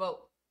talk about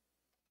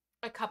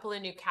a couple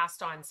of new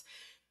cast-ons.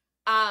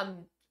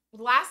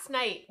 Last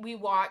night we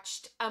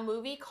watched a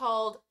movie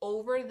called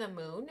Over the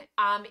Moon.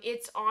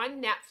 It's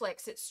on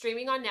Netflix. It's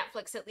streaming on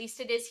Netflix. At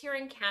least it is here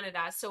in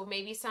Canada. So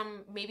maybe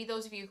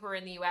those of you who are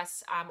in the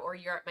US or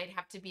Europe might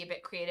have to be a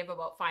bit creative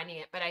about finding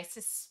it. But I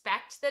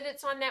suspect that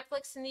it's on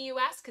Netflix in the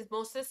US because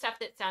most of the stuff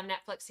that's on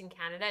Netflix in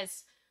Canada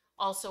is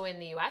also in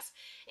the US.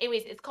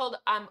 Anyways, it's called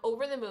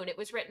Over the Moon. It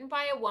was written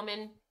by a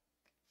woman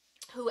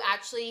who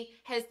actually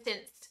has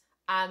since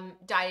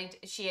died.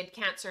 She had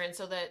cancer, and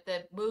so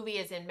the movie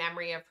is in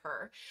memory of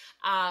her.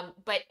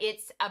 But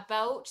it's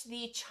about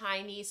the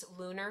Chinese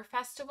Lunar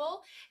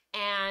Festival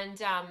and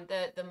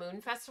the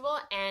Moon Festival,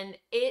 and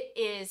it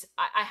is,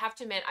 I have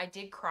to admit, I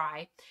did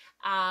cry.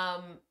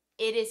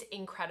 It is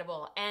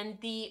incredible, and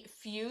the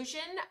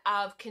fusion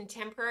of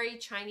contemporary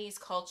Chinese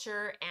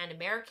culture and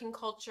American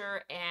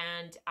culture,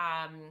 and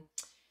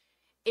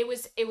it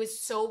was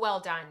so well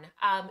done.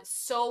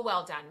 So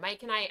well done.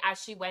 Mike and I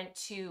actually went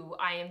to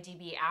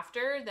IMDb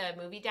after the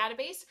movie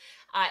database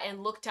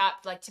and looked up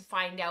like to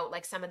find out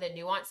like some of the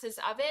nuances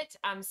of it.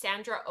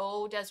 Sandra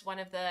Oh does one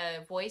of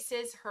the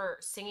voices. Her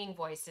singing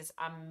voice is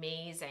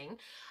amazing.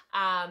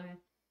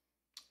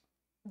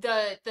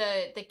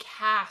 The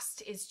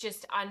cast is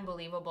just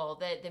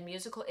unbelievable. The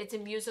musical, it's a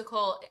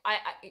musical.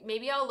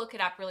 Maybe I'll look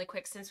it up really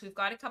quick since we've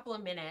got a couple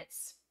of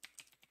minutes.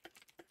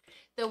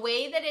 The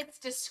way that it's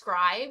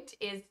described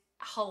is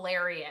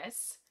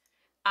hilarious.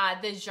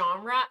 The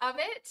genre of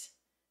it.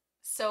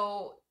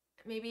 So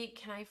maybe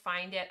can I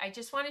find it? I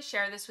just want to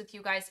share this with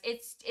you guys.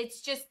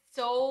 It's just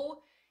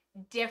so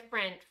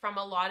different from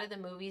a lot of the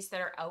movies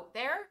that are out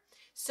there.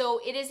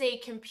 So it is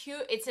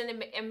it's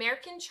an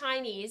American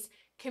Chinese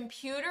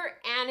computer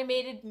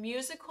animated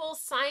musical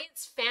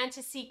science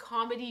fantasy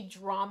comedy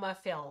drama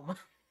film.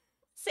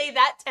 Say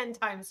that 10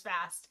 times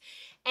fast.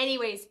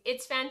 Anyways,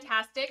 it's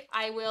fantastic.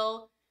 I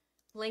will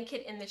link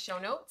it in the show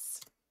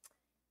notes,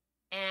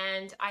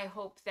 and I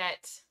hope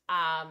that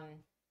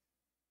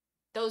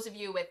those of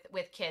you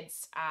with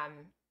kids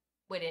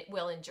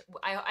will enjoy.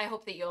 I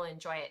hope that you'll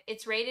enjoy it.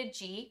 It's rated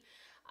G.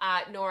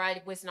 Nora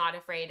was not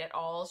afraid at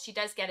all. She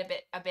does get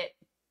a bit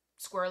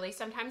squirrely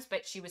sometimes,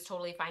 but she was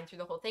totally fine through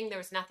the whole thing. There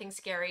was nothing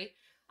scary.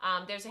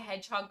 There's a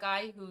hedgehog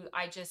guy who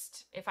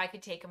if I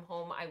could take him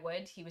home, I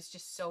would. He was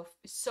just so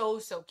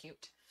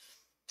cute.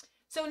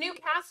 So new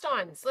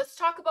cast-ons. Let's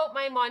talk about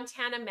my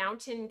Montana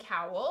Mountain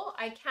Cowl.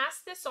 I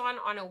cast this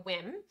on a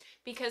whim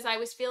because I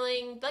was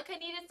feeling like I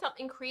needed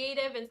something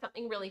creative and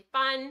something really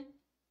fun.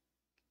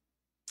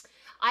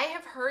 I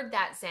have heard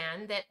that,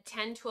 Zan, that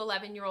 10 to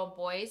 11-year-old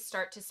boys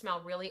start to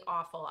smell really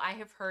awful. I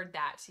have heard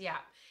that. Yeah.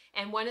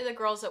 And one of the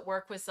girls at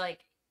work was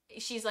like,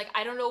 she's like,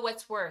 I don't know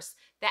what's worse,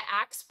 the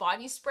Axe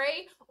body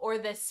spray or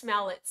the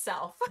smell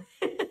itself.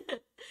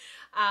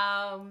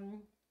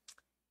 um,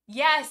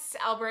 yes,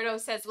 Alberto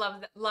says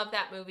love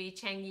that movie,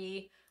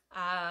 Cheng-Yi.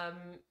 Um,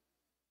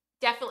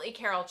 definitely,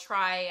 Carol,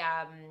 try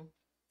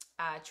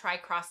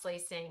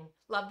cross-lacing.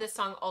 Love this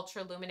song,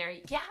 Ultra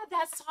Luminary. Yeah,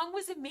 that song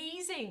was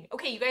amazing.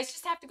 Okay, you guys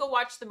just have to go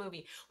watch the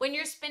movie. When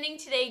you're spinning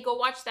today, go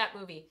watch that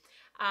movie.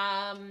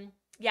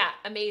 Yeah,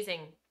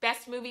 amazing.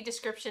 Best movie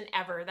description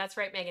ever. That's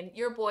right, Megan.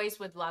 Your boys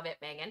would love it,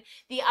 Megan.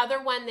 The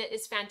other one that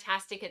is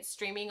fantastic, it's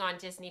streaming on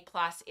Disney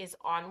Plus, is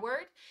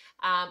Onward.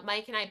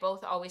 Mike and I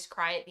both always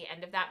cry at the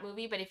end of that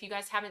movie, but if you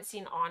guys haven't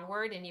seen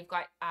Onward and you've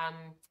got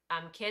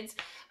kids,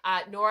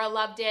 Nora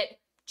loved it.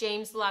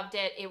 James loved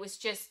it. It was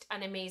just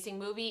an amazing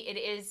movie. It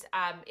is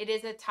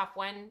a tough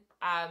one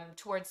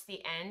towards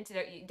the end.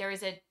 There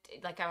is a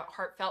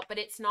heartfelt, but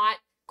it's not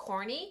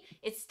corny.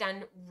 It's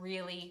done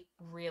really,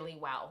 really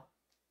well.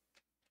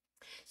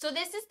 So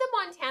this is the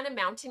Montana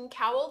Mountain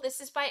Cowl. This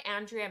is by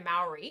Andrea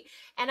Mowry,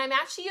 and I'm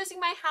actually using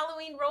my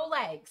Halloween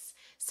Rolex.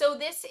 So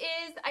this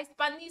is, I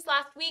spun these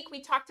last week.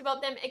 We talked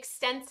about them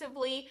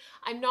extensively.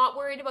 I'm not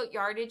worried about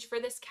yardage for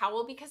this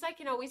cowl because I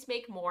can always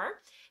make more.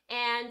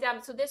 And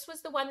so this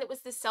was the one that was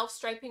the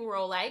self-striping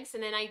Rolex,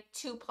 and then I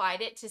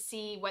two-plied it to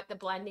see what the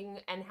blending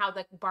and how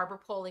the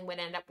barber poling would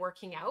end up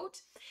working out.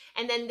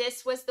 And then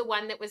this was the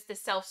one that was the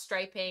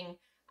self-striping,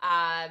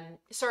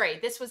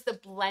 this was the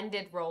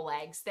blended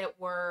Rolex that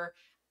were,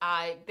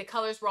 the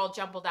colors were all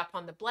jumbled up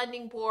on the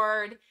blending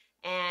board,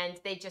 and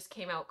they just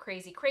came out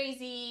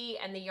crazy,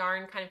 and the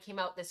yarn kind of came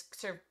out this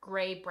sort of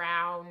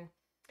gray-brown,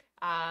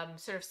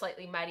 sort of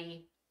slightly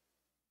muddy.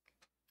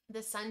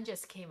 The sun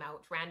just came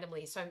out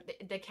randomly, so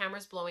the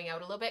camera's blowing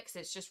out a little bit because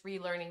it's just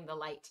relearning the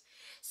light.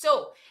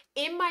 So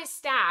in my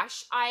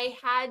stash, I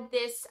had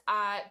this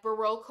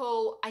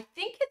Barocco, I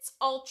think it's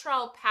Ultra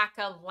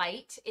Alpaca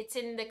Light. It's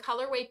in the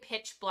colorway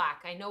Pitch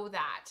Black, I know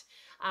that,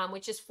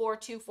 which is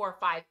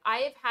 4245. I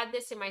have had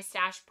this in my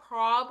stash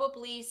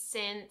probably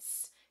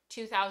since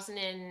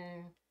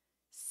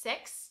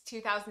 2006,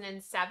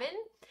 2007.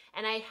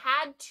 And I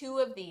had two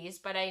of these,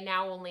 but I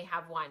now only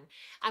have one.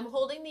 I'm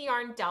holding the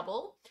yarn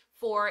double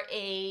for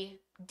a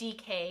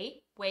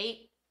DK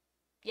weight,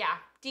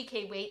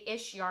 DK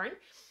weight-ish yarn.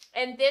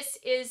 And this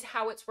is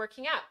how it's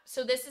working out.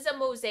 So this is a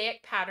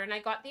mosaic pattern. I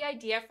got the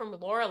idea from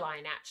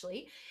Orlane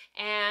actually.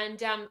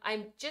 And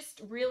I'm just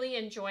really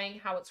enjoying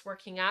how it's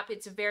working up.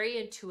 It's a very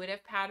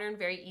intuitive pattern,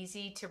 very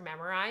easy to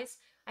memorize.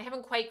 I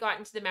haven't quite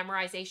gotten to the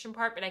memorization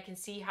part, but I can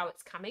see how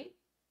it's coming.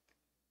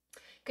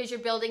 Because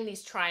you're building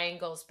these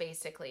triangles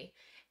basically.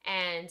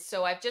 And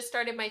so I've just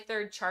started my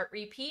third chart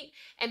repeat.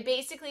 And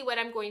basically what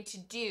I'm going to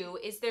do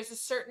is there's a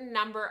certain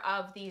number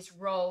of these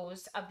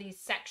rows, of these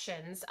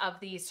sections, of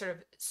these sort of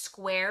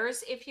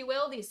squares, if you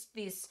will,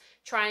 these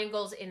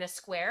triangles in a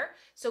square.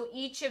 So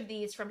each of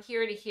these from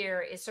here to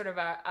here is sort of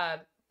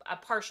a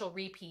partial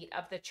repeat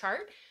of the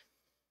chart.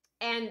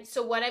 And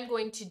so what I'm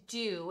going to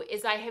do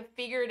is I have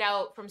figured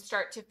out from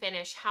start to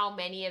finish how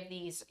many of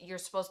these you're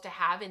supposed to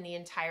have in the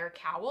entire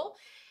cowl.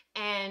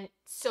 And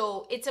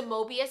so it's a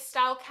Mobius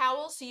style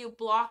cowl. So you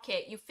block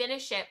it, you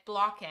finish it,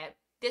 block it.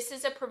 This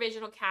is a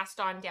provisional cast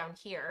on down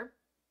here.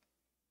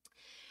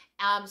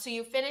 So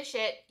you finish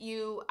it,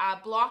 you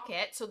block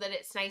it so that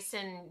it's nice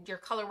and your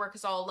color work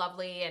is all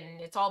lovely and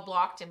it's all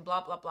blocked and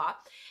blah, blah, blah.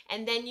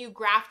 And then you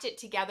graft it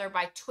together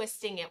by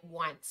twisting it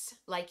once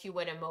like you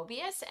would a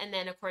Mobius. And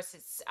then of course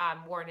it's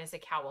worn as a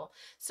cowl.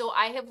 So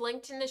I have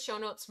linked in the show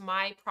notes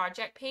my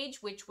project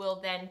page, which will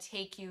then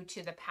take you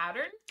to the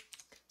pattern.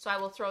 So I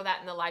will throw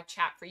that in the live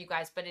chat for you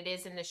guys, but it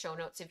is in the show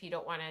notes if you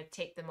don't want to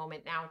take the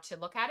moment now to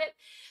look at it.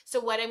 So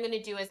what I'm going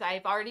to do is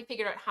I've already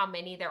figured out how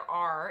many there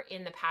are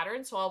in the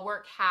pattern. So I'll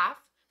work half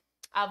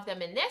of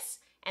them in this,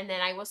 and then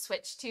I will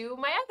switch to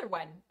my other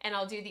one, and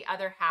I'll do the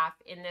other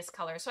half in this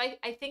color. So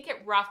I think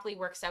it roughly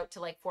works out to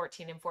like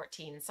 14 and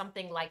 14,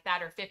 something like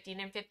that, or 15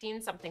 and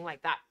 15, something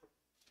like that.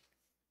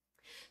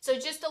 So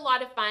just a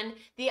lot of fun.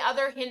 The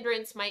other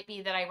hindrance might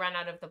be that I run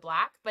out of the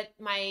black, but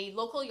my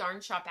local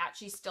yarn shop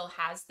actually still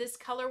has this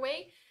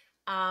colorway.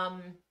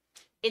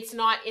 It's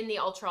not in the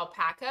Ultra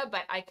Alpaca,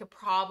 but I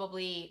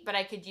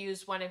could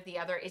use one of the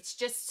other. It's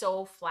just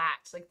so flat.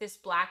 Like this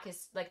black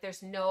is like,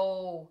 there's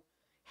no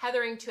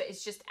heathering to it.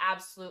 It's just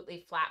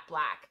absolutely flat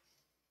black.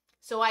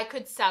 So I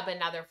could sub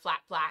another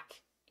flat black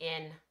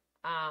in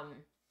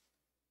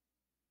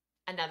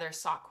another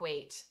sock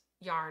weight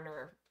yarn,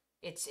 or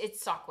it's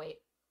sock weight.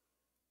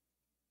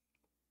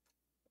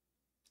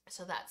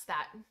 So that's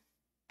that.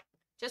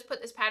 Just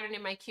put this pattern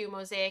in my queue.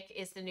 Mosaic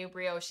is the new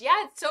brioche.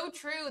 Yeah, it's so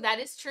true. That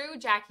is true,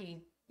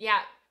 Jackie.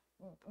 Yeah,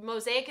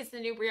 mosaic is the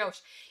new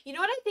brioche. You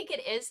know what I think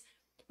it is?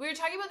 We were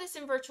talking about this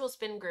in virtual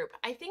spin group.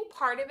 I think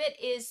part of it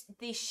is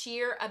the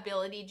sheer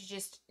ability to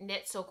just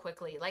knit so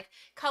quickly. Like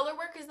color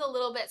work is a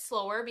little bit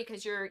slower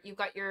because you've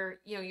got your,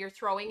 you're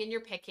throwing and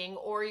you're picking,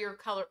 or you're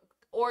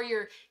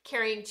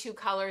carrying two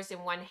colors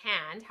in one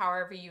hand,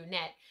 however you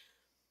knit.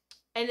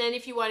 And then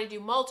if you want to do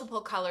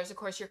multiple colors, of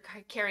course, you're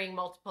carrying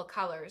multiple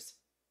colors.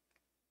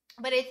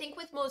 But I think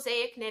with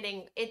mosaic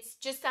knitting, it's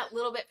just that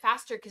little bit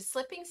faster because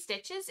slipping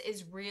stitches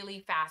is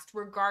really fast,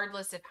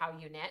 regardless of how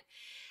you knit.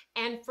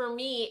 And for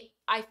me,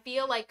 I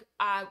feel like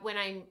when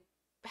I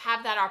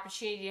have that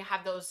opportunity to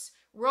have those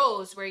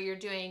rows where you're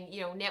doing, you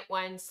know, knit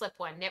one, slip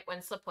one, knit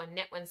one, slip one,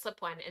 knit one,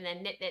 slip one, and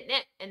then knit, knit,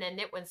 knit, and then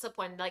knit one, slip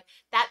one, like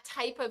that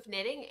type of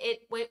knitting,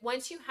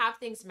 once you have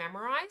things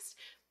memorized,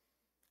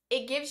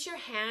 it gives your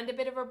hand a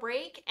bit of a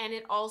break, and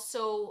it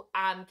also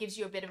gives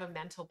you a bit of a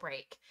mental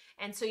break.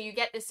 And so you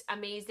get this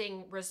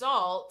amazing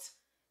result,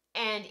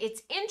 and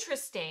it's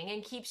interesting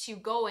and keeps you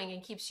going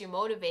and keeps you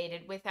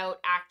motivated without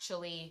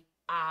actually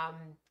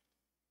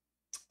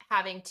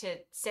having to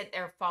sit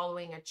there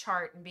following a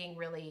chart and being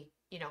really,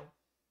 you know,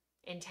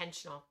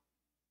 intentional.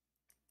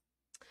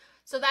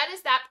 So that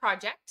is that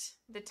project.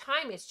 The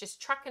time is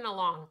just trucking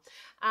along.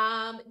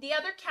 The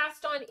other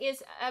cast on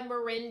is a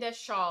Merinda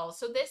shawl.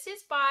 So this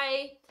is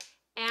by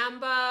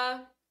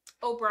Ambah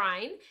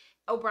O'Brien.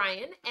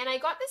 And I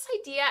got this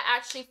idea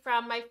actually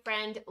from my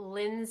friend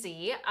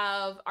Lindsay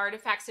of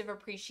Artifacts of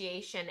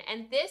Appreciation.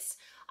 And this,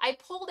 I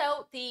pulled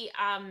out the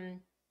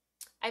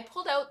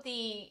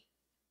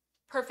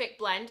Perfect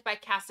Blend by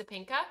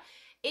Casapinka.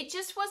 It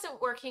just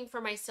wasn't working for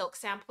my silk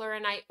sampler,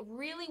 and I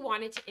really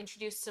wanted to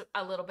introduce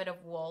a little bit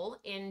of wool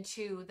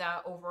into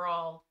the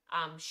overall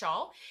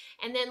shawl.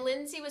 And then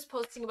Lindsay was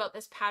posting about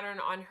this pattern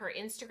on her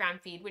Instagram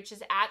feed, which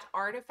is at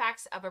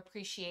Artifacts of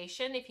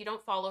Appreciation. If you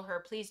don't follow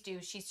her, please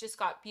do. She's just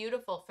got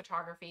beautiful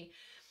photography.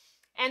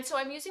 And so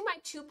I'm using my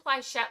 2-ply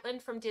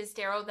Shetland from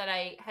Disdero that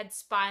I had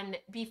spun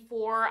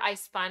before I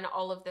spun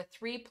all of the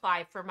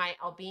 3-ply for my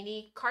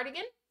Albini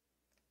cardigan.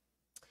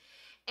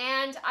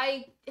 And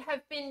I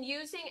have been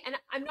using, and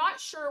I'm not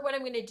sure what I'm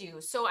going to do.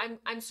 So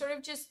I'm sort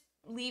of just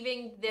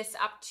leaving this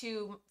up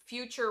to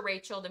future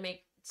Rachel to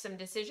make some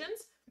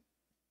decisions.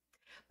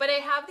 But I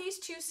have these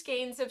 2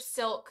 skeins of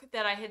silk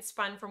that I had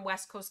spun from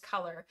West Coast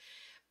Color.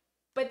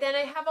 But then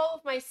I have all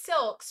of my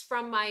silks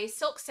from my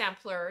silk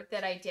sampler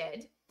that I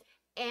did.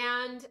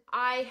 And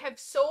I have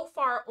so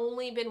far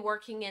only been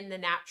working in the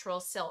natural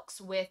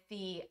silks with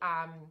the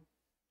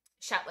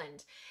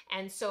Shetland.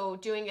 And so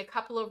doing a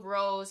couple of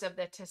rows of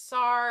the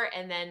Tassar,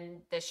 and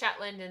then the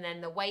Shetland, and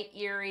then the White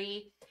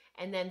Erie,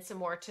 and then some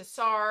more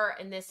Tassar.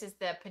 And this is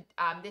the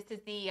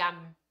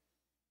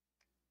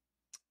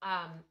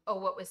oh,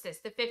 what was this?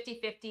 The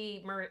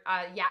 50/50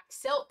 yak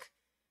silk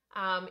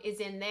is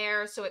in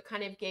there. So it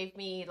kind of gave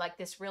me like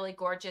this really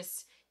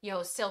gorgeous, you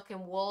know, silk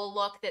and wool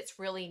look that's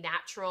really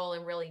natural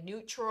and really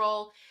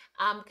neutral.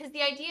 Because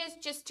the idea is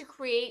just to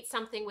create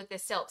something with the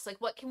silks.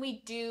 Like, what can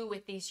we do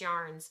with these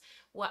yarns?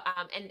 What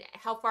and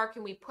how far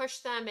can we push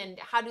them, and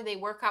how do they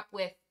work up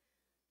with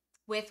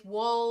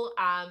wool,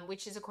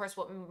 which is of course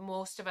what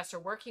most of us are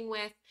working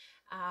with.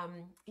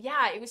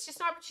 Yeah, it was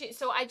just an opportunity.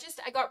 So I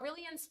got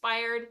really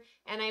inspired,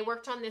 and I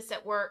worked on this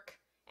at work,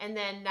 and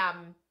then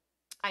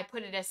I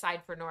put it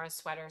aside for Nora's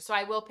sweater. So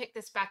I will pick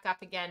this back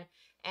up again,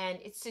 and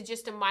it's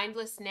just a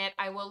mindless knit.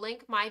 I will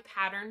link my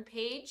pattern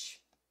page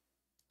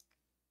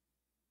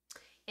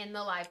in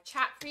the live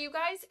chat for you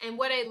guys. And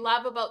what I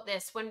love about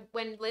this, when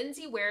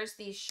Lindsay wears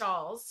these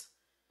shawls,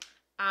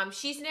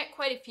 she's knit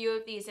quite a few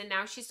of these, and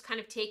now she's kind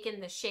of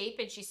taken the shape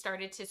and she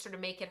started to sort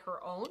of make it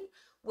her own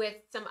with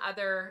some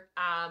other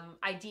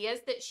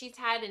ideas that she's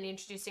had, and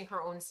introducing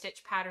her own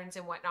stitch patterns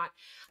and whatnot,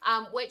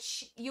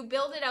 which you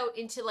build it out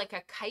into like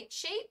a kite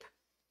shape.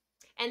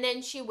 And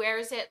then she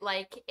wears it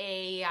like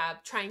a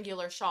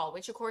triangular shawl,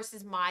 which of course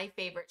is my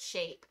favorite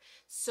shape.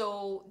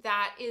 So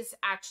that is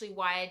actually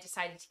why I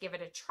decided to give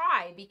it a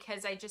try,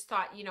 because I just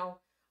thought, you know,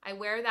 I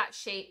wear that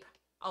shape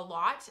a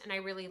lot and I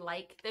really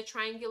like the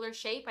triangular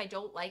shape. I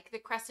don't like the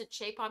crescent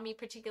shape on me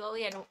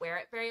particularly. I don't wear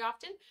it very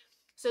often.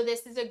 So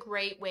this is a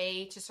great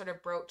way to sort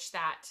of broach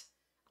that,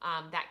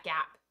 that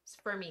gap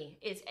for me,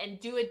 and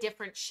do a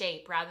different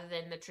shape rather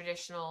than the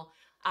traditional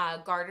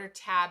garter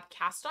tab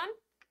cast on.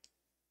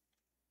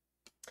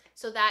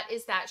 So that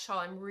is that shawl.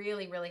 I'm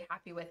really, really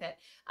happy with it.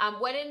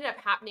 What ended up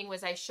happening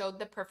was I showed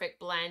the Perfect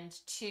Blend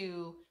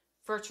to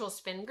Virtual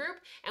Spin Group,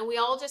 and we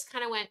all just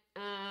kind of went,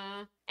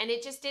 and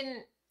it just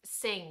didn't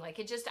sing. Like,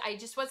 I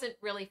just wasn't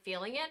really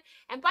feeling it.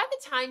 And by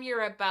the time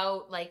you're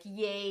about like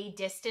yay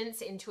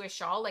distance into a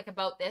shawl, like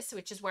about this,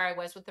 which is where I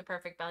was with the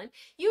Perfect Blend,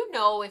 you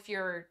know if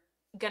you're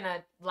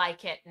gonna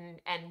like it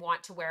and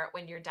want to wear it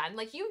when you're done.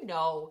 Like, you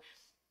know,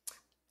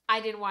 I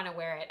didn't want to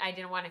wear it. I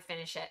didn't want to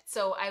finish it.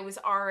 So I was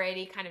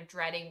already kind of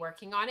dreading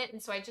working on it. And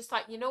so I just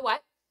thought, you know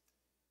what?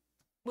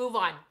 Move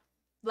on.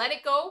 Let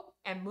it go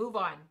and move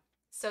on.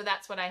 So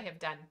that's what I have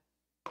done.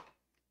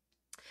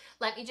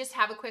 Let me just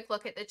have a quick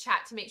look at the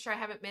chat to make sure I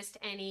haven't missed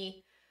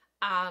any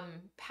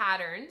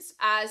patterns.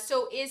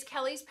 So is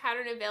Kelly's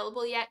pattern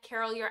available yet?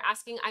 Carol, you're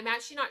asking. I'm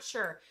actually not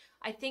sure.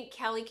 I think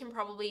Kelly can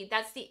probably,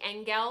 that's the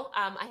Engel.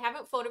 I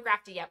haven't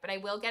photographed it yet, but I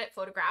will get it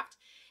photographed.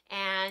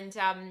 And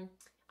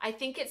I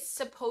think it's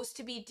supposed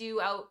to be due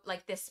out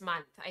like this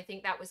month. I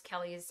think that was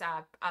Kelly's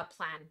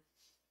plan.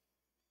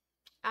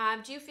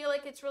 Do you feel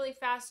like it's really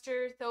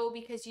faster though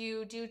because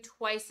you do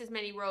twice as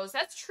many rows?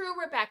 That's true,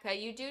 Rebecca.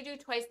 You do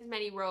twice as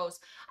many rows.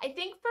 I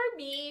think for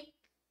me,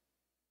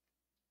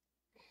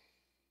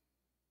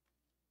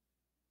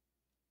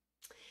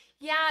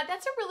 yeah,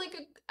 that's a really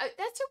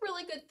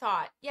good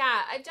thought.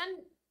 Yeah, I've done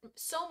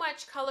so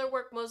much color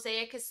work.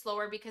 Mosaic is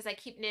slower because I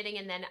keep knitting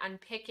and then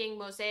unpicking.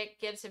 Mosaic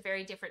gives a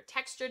very different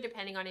texture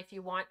depending on if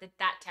you want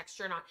that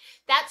texture or not.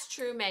 That's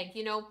true, Meg.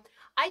 You know,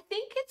 I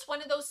think it's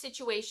one of those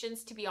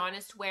situations, to be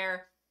honest,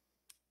 where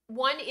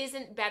one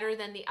isn't better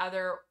than the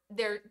other.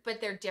 They're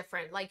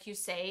different, like you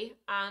say,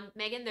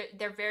 Megan.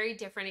 They're very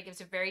different. It gives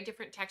a very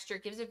different texture.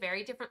 It gives a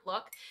very different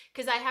look.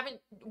 Because I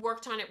haven't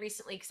worked on it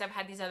recently because I've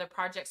had these other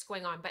projects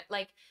going on. But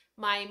like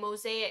my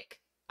mosaic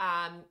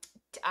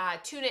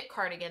tunic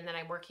cardigan that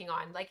I'm working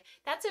on, like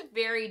that's a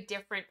very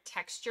different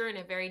texture and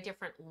a very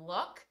different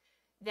look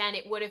than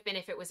it would have been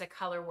if it was a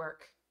color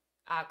work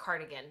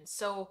cardigan.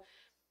 So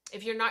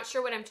if you're not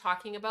sure what I'm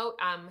talking about,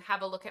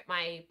 have a look at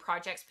my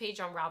projects page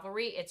on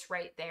Ravelry. It's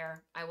right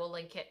there. I will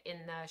link it in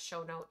the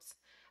show notes,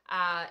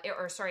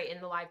 or sorry, in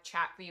the live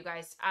chat for you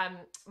guys.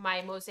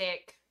 My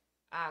mosaic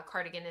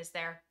cardigan is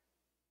there.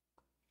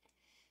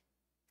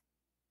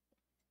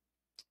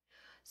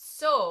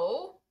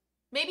 So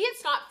maybe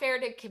it's not fair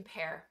to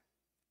compare.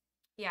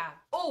 Yeah.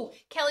 Oh,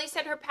 Kelly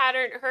said her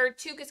pattern, her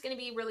toque is going to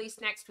be released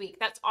next week.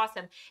 That's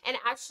awesome. And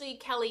actually,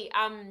 Kelly,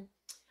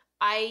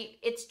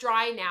 it's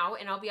dry now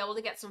and I'll be able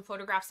to get some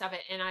photographs of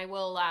it and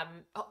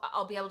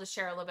I'll be able to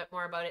share a little bit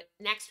more about it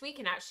next week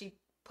and actually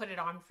put it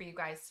on for you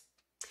guys.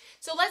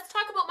 So let's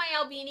talk about my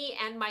Albini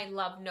and my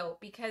love note,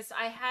 because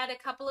I had a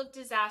couple of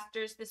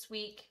disasters this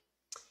week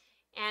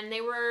and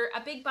they were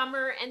a big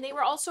bummer and they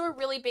were also a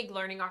really big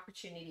learning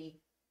opportunity.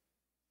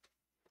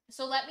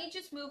 So let me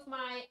just move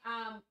my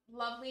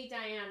lovely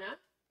Diana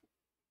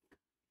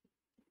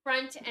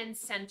front and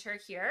center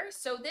here.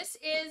 So this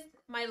is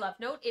my love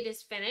note. It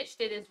is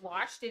finished, it is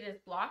washed, it is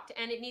blocked,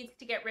 and it needs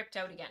to get ripped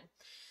out again.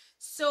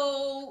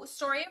 So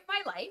story of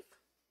my life.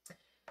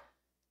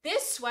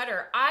 This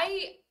sweater,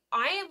 I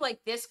am like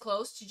this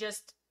close to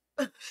just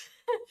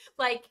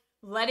like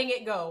letting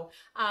it go.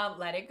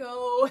 Let it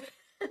go.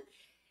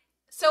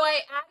 So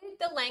I added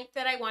the length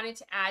that I wanted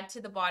to add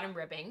to the bottom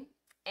ribbing.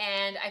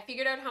 And I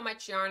figured out how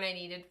much yarn I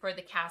needed for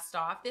the cast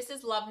off. This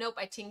is Love Note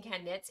by Tin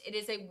Can Knits. It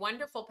is a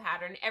wonderful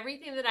pattern.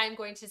 Everything that I'm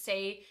going to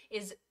say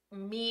is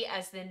me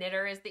as the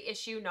knitter is the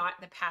issue, not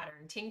the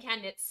pattern. Tin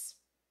Can Knits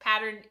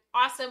pattern,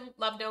 awesome.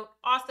 Love Note,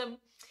 awesome.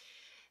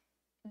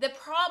 The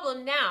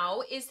problem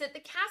now is that the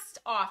cast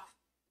off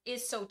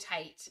is so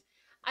tight.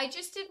 I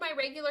just did my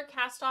regular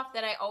cast off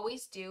that I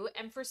always do,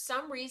 and for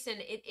some reason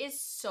it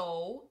is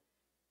so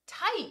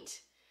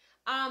tight.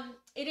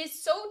 It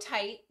is so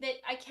tight that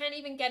I can't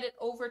even get it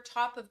over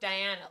top of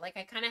Diana. Like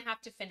I kind of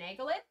have to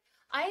finagle it.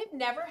 I have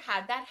never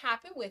had that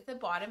happen with the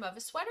bottom of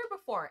a sweater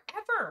before,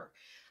 ever.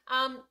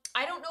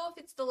 I don't know if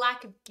it's the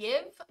lack of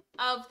give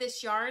of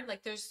this yarn.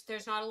 Like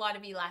there's not a lot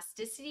of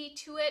elasticity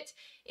to it.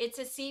 It's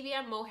a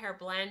CVM mohair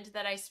blend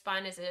that I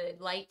spun as a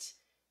light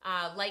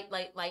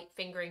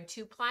fingering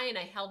 2-ply, and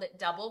I held it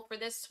double for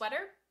this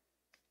sweater,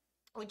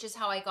 which is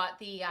how I got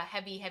the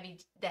heavy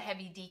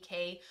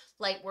DK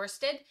light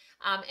worsted.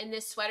 And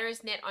this sweater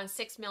is knit on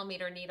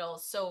 6mm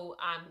needles, so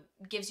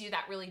gives you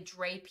that really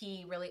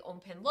drapey, really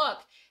open look.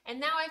 And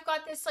now I've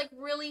got this like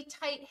really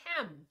tight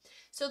hem.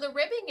 So the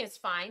ribbing is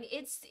fine.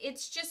 It's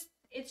just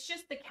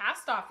the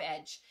cast off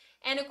edge.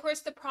 And of course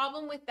the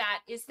problem with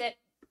that is that,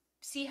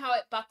 see how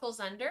it buckles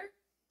under?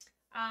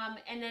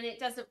 And then it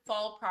doesn't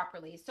fall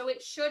properly. So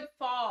it should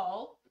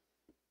fall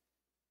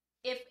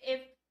if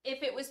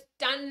it was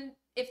done.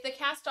 If the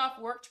cast off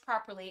worked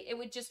properly, it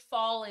would just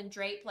fall and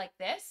drape like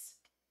this.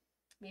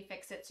 Let me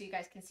fix it so you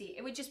guys can see.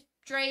 It would just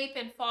drape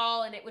and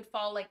fall, and it would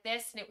fall like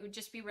this, and it would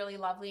just be really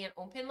lovely and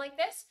open like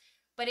this.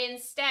 But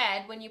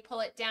instead, when you pull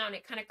it down,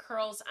 it kind of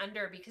curls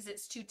under because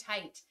it's too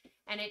tight,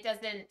 and it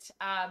doesn't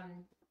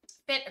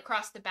fit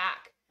across the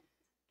back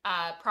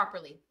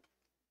properly.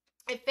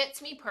 It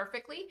fits me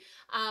perfectly.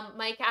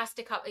 Mike asked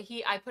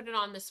I put it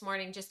on this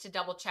morning just to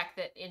double check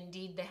that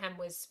indeed the hem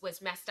was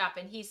messed up,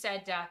 and he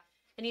said,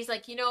 and he's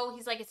like,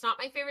 it's not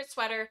my favorite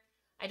sweater.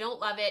 I don't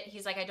love it.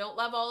 He's like, I don't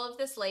love all of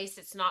this lace.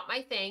 It's not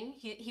my thing.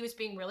 He was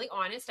being really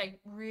honest. I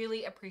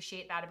really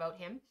appreciate that about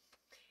him.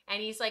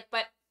 And he's like,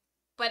 but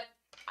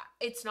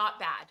it's not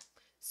bad.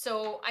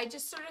 So I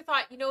just sort of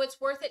thought,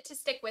 it's worth it to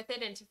stick with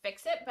it and to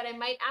fix it. But I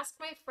might ask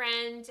my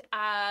friend,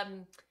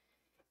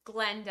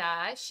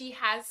 Glenda. She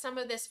has some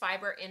of this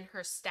fiber in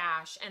her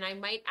stash, and I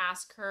might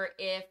ask her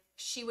if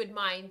she would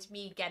mind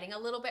me getting a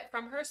little bit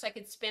from her so I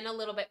could spin a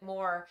little bit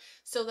more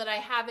so that I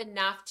have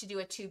enough to do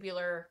a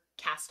tubular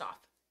cast off.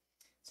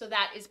 So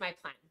that is my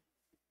plan.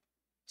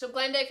 So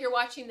Glenda, if you're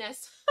watching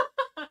this,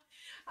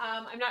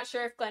 I'm not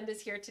sure if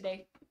Glenda's here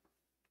today.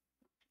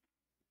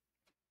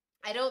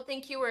 I don't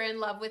think you were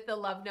in love with the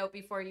love note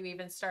before you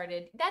even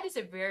started. That is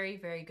a very,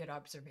 very good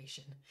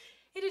observation.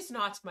 It is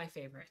not my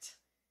favorite.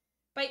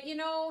 But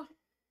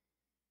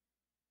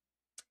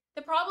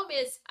The problem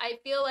is, I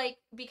feel like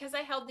because I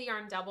held the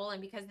yarn double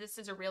and because this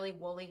is a really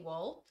woolly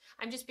wool,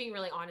 I'm just being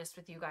really honest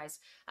with you guys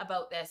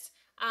about this.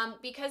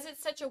 Because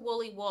it's such a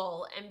woolly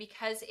wool and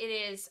because it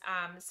is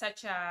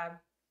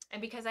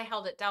and because I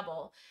held it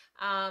double,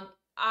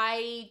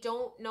 I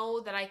don't know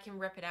that I can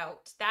rip it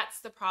out. That's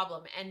the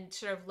problem, and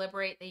sort of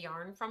liberate the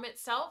yarn from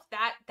itself.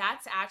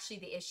 That's actually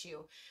the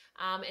issue.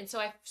 And so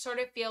I sort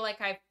of feel like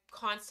I've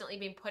constantly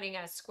been putting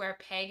a square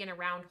peg in a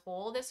round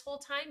hole this whole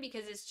time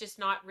because it's just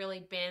not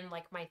really been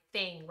like my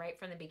thing right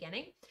from the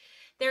beginning.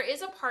 There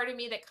is a part of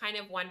me that kind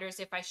of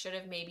wonders if I should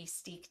have maybe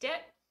steeked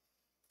it,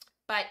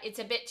 but it's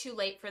a bit too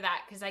late for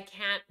that because I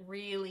can't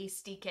really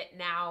steek it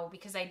now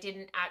because I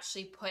didn't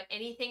actually put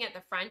anything at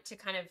the front to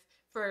kind of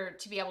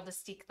to be able to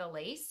steek the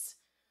lace.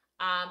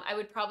 I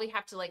would probably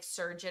have to like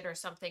serge it or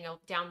something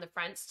down the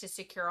fronts to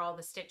secure all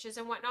the stitches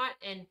and whatnot.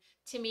 And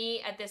to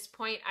me, at this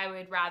point, I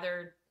would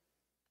rather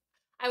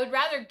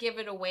give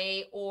it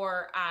away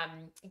or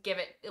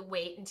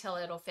wait until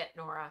it'll fit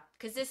Nora.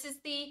 Because this is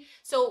the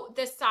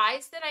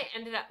size that I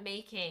ended up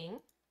making.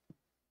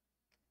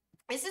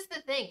 This is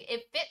the thing.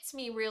 It fits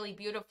me really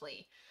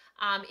beautifully.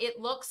 It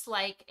looks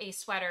like a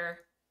sweater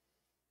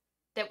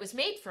that was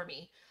made for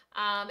me.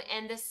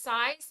 And the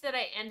size that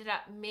I ended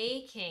up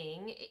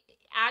making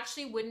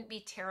actually wouldn't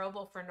be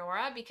terrible for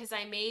Nora because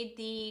I made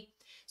the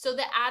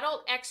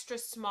adult extra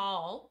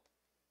small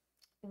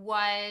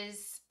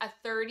was a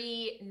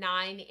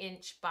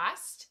 39-inch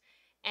bust.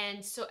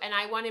 And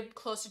I wanted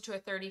closer to a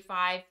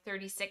 35,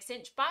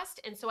 36-inch bust.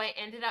 And so I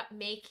ended up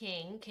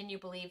making, can you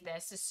believe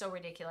this? This is so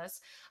ridiculous.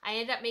 I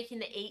ended up making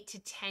the 8 to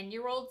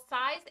 10-year-old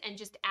size and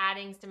just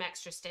adding some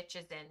extra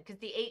stitches in because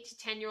the 8 to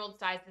 10-year-old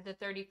size is a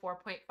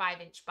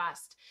 34.5-inch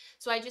bust.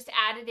 So I just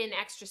added in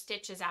extra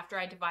stitches after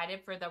I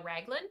divided for the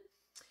raglan.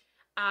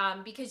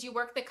 Because you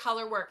work the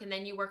color work and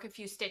then you work a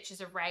few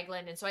stitches of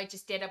raglan. And so I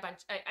just did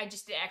I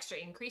just did extra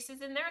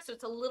increases in there. So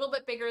it's a little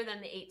bit bigger than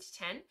the 8 to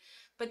 10.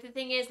 But the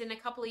thing is, in a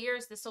couple of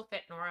years, this will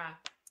fit Nora.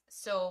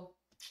 So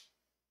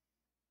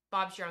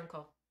Bob's your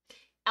uncle.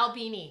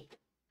 Albini.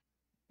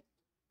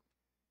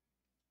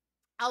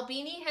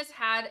 Albini has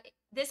had,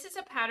 this is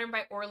a pattern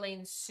by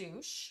Orlane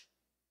Sucche.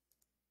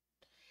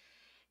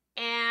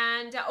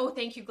 And, oh,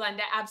 thank you,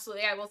 Glenda.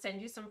 Absolutely. I will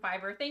send you some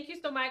fiber. Thank you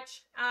so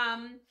much.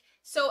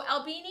 So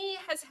Albini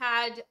has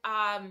had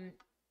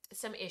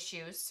some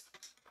issues.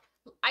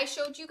 I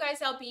showed you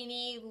guys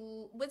Albini.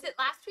 Was it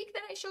last week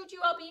that I showed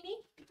you Albini?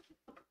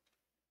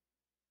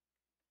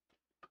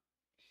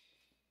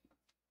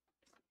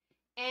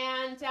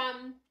 And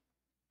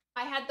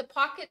I had the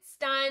pockets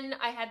done.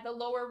 I had the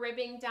lower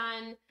ribbing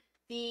done.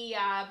 The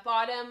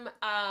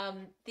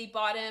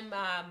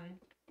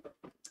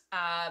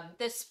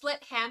the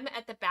split hem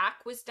at the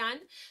back was done.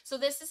 So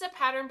this is a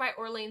pattern by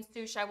Orlane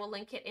Sucche. I will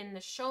link it in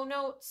the show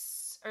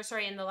notes, or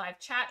sorry, in the live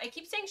chat. I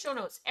keep saying show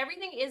notes.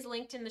 Everything is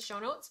linked in the show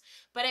notes,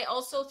 but I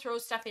also throw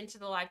stuff into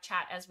the live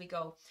chat as we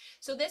go.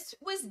 So this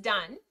was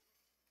done.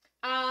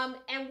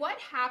 And what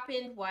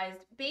happened was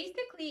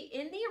basically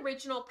in the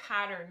original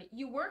pattern,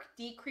 you work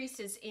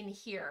decreases in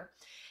here.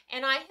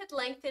 And I had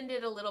lengthened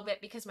it a little bit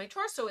because my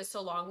torso is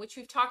so long, which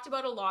we've talked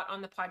about a lot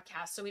on the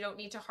podcast, so we don't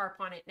need to harp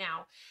on it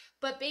now.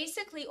 But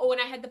basically, oh,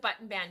 and I had the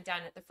button band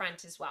done at the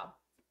front as well.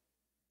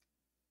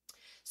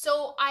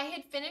 So I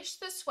had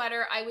finished the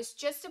sweater. I was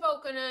just at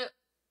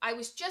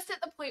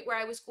the point where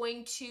I was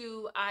going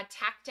to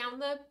tack down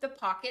the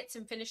pockets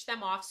and finish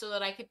them off so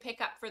that I could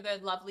pick up for the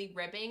lovely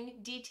ribbing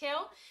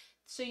detail.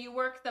 So you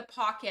work the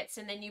pockets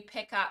and then you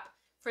pick up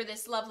for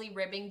this lovely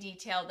ribbing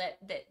detail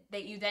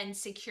that you then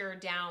secure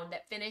down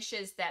that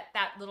finishes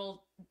that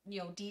little,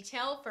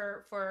 detail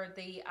for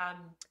the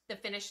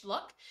finished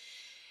look.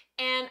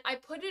 And I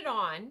put it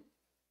on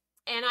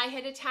and I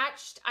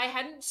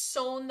hadn't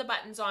sewn the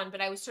buttons on,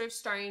 but I was sort of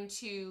starting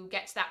to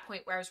get to that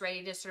point where I was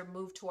ready to sort of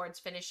move towards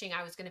finishing.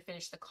 I was going to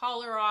finish the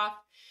collar off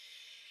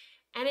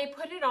and I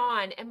put it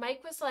on and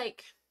Mike was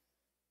like,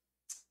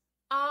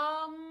 do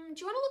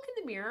you want to look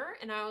in the mirror?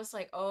 And I was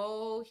like,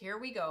 oh, here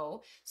we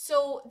go.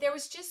 So there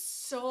was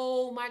just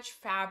so much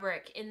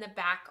fabric in the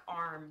back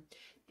arm.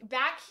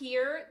 Back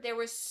here, there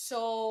was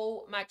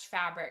so much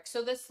fabric.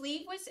 So the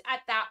sleeve was at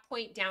that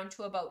point down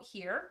to about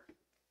here.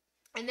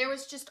 And there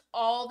was just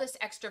all this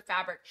extra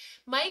fabric.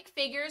 Mike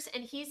figures,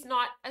 and he's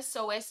not a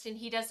sewist, and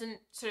he doesn't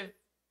sort of,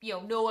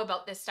 know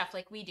about this stuff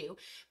like we do.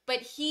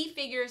 But he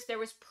figures there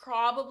was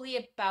probably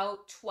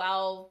about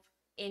 12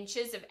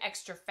 inches of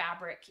extra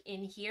fabric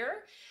in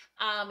here.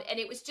 And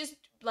it was just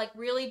like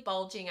really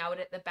bulging out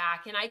at the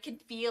back. And I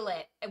could feel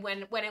it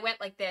when I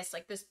went like this,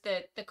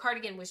 the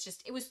cardigan was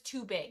just, it was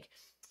too big.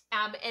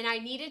 And I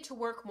needed to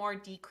work more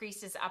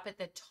decreases up at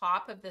the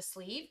top of the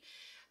sleeve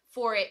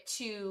for it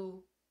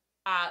to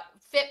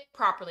fit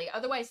properly.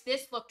 Otherwise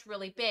this looked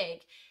really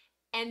big.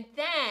 And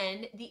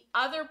then the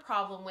other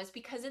problem was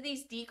because of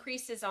these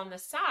decreases on the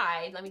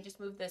side, let me just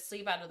move the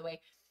sleeve out of the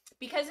way.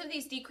 Because of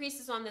these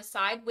decreases on the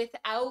side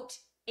without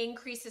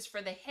increases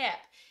for the hip,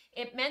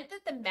 it meant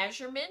that the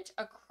measurement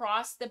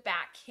across the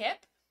back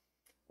hip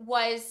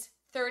was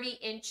 30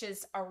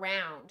 inches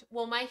around.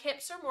 Well, my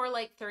hips are more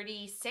like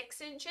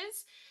 36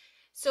 inches.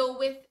 So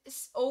with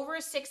over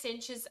 6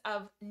 inches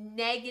of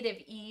negative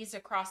ease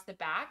across the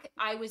back,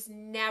 I was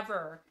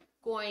never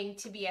going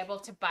to be able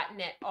to button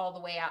it all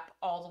the way up,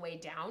 all the way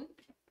down.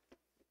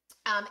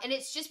 And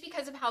it's just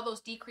because of how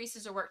those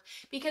decreases are worked.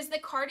 Because the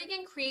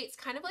cardigan creates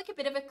kind of like a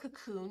bit of a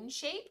cocoon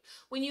shape.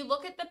 When you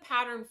look at the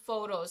pattern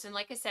photos, and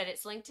like I said,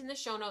 it's linked in the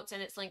show notes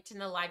and it's linked in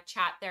the live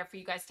chat there for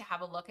you guys to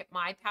have a look at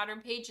my pattern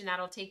page, and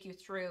that'll take you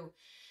through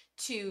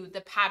to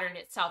the pattern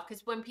itself.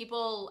 Because when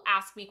people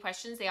ask me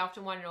questions, they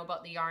often want to know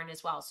about the yarn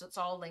as well. So it's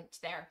all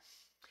linked there.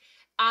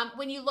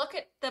 When you look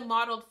at the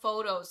modeled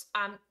photos,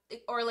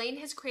 Orlane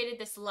has created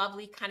this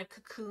lovely kind of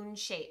cocoon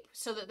shape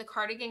so that the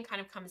cardigan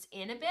kind of comes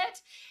in a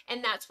bit,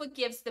 and that's what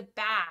gives the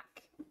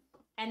back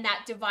and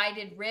that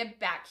divided rib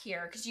back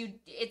here, because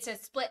it's a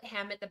split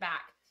hem at the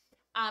back.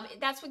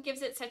 That's what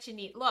gives it such a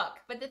neat look.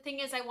 But the thing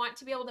is, I want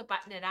to be able to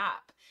button it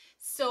up.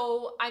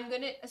 So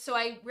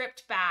I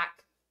ripped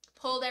back,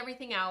 pulled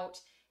everything out,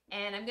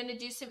 and I'm gonna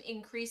do some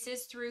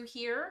increases through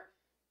here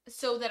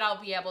so that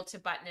I'll be able to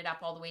button it up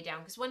all the way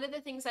down. Because one of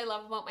the things I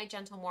love about my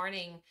Gentle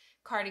Morning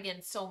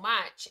cardigan so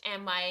much,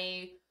 and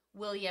my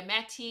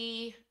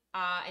Williametti,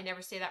 I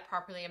never say that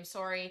properly, I'm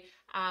sorry,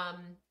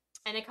 and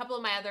a couple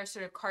of my other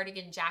sort of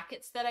cardigan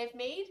jackets that I've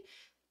made,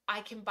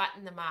 I can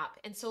button them up.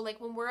 And so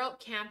like when we're out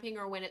camping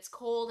or when it's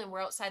cold and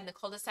we're outside in the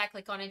cul-de-sac,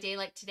 like on a day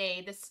like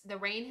today, the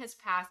rain has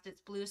passed,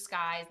 it's blue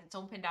skies, it's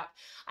opened up,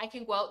 I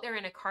can go out there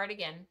in a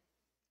cardigan.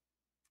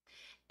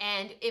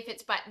 And if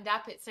it's buttoned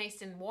up, it's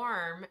nice and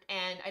warm,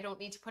 and I don't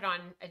need to put on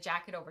a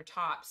jacket over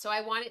top. So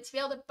I want it to be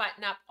able to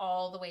button up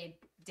all the way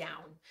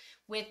down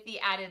with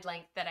the added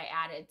length that I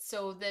added.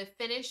 So the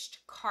finished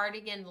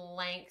cardigan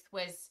length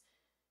was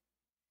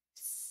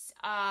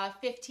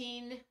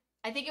 15,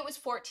 I think it was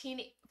 14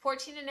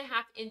 and a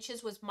half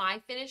inches was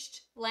my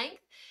finished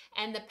length,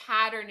 and the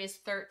pattern is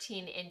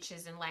 13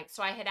 inches in length.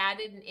 So I had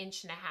added an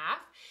inch and a half.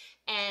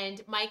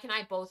 And Mike and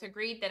I both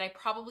agreed that I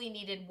probably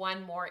needed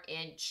 1 more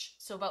inch.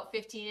 So about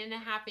 15 and a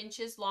half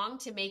inches long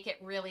to make it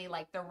really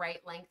like the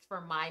right length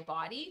for my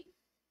body.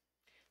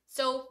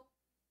 So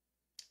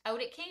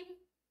out it came.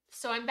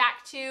 So I'm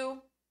back to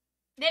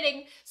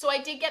knitting. So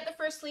I did get the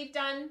first sleeve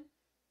done.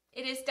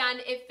 It is done.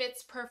 It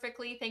fits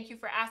perfectly. Thank you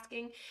for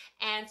asking.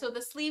 And so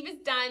the sleeve is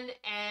done,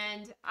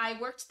 and I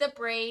worked the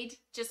braid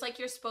just like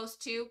you're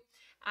supposed to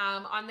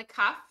on the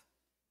cuff.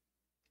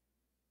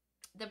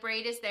 The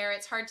braid is there.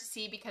 It's hard to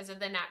see because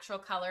of the natural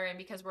color and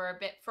because we're a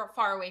bit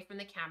far away from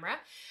the camera.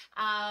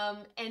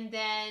 And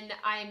then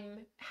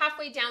I'm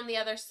halfway down the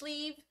other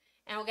sleeve,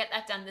 and we'll get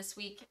that done this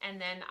week, and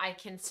then I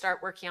can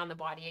start working on the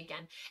body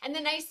again. And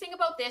the nice thing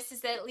about this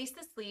is that at least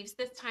the sleeves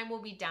this time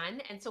will be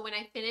done. And so when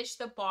I finish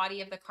the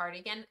body of the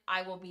cardigan,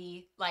 I will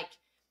be like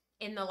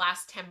in the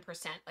last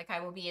 10%. Like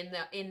I will be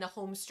in the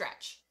home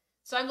stretch.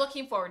 So I'm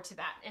looking forward to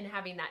that and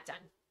having that done.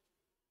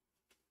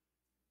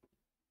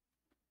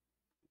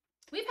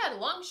 We've had a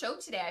long show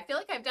today. I feel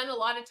like I've done a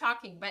lot of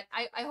talking, but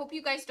I hope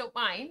you guys don't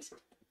mind.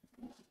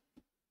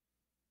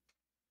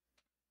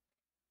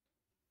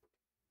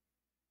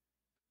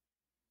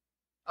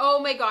 Oh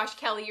my gosh,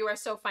 Kelly, you are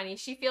so funny.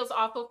 She feels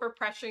awful for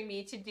pressuring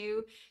me to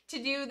do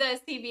the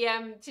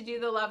CBM, to do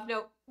the love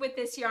note with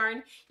this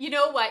yarn. You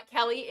know what,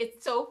 Kelly?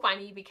 It's so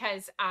funny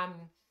because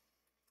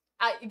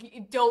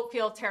don't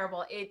feel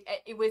terrible.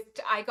 It was,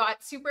 I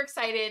got super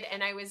excited,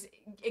 and I was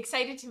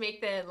excited to make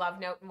the love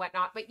note and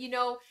whatnot. But you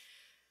know,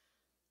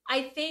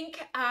 I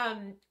think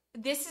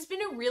this has been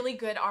a really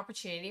good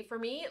opportunity for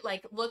me,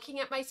 like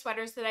looking at my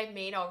sweaters that I've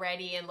made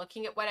already and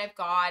looking at what I've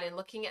got and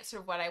looking at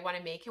sort of what I want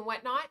to make and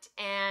whatnot.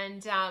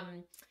 And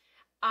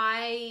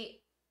I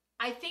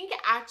think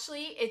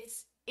actually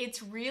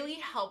it's really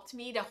helped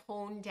me to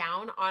hone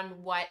down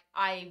on what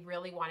I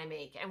really want to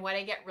make and what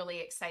I get really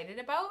excited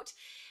about.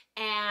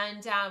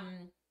 And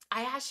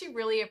I actually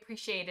really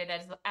appreciate it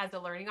as a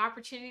learning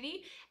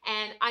opportunity,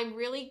 and I'm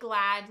really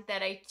glad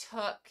that I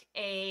took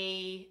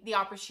the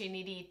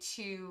opportunity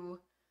to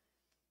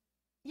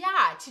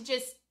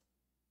just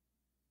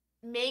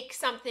make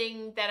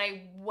something that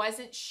I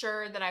wasn't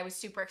sure that I was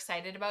super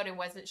excited about and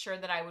wasn't sure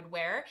that I would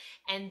wear,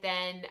 and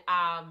then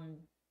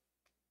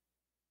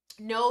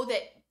know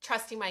that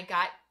trusting my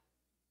gut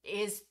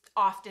is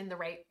often the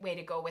right way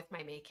to go with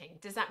my making.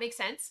 Does that make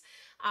sense?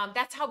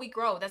 That's how we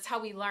grow. That's how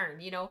we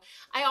learn. You know,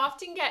 I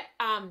often get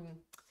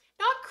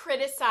not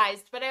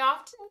criticized, but I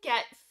often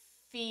get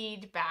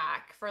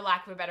feedback, for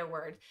lack of a better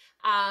word,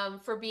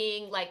 for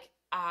being like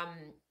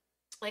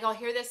I'll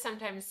hear this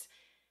sometimes.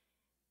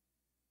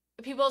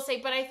 People say,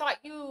 but I thought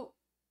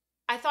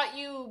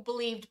you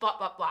believed blah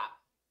blah blah,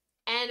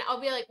 and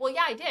I'll be like, well,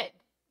 yeah, I did,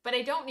 but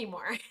I don't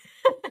anymore.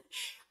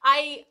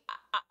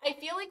 I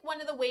feel like one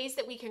of the ways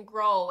that we can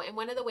grow, and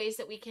one of the ways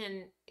that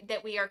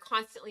we are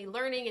constantly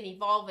learning and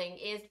evolving,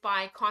 is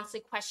by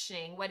constantly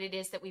questioning what it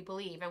is that we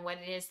believe and what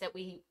it is that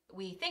we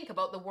think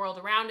about the world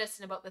around us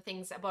and about the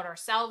things about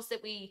ourselves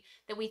that we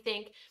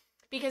think.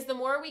 Because the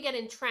more we get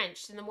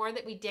entrenched and the more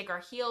that we dig our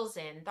heels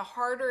in, the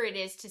harder it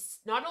is to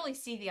not only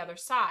see the other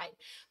side,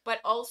 but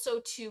also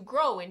to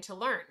grow and to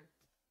learn.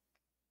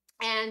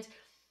 And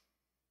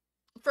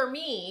for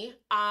me,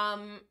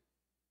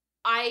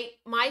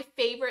 my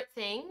favorite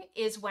thing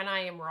is when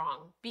I am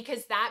wrong,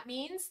 because that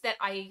means that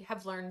I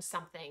have learned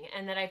something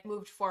and that I've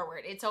moved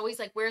forward. It's always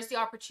like, where's the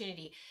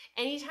opportunity?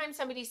 Anytime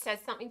somebody says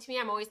something to me,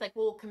 I'm always like,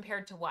 well,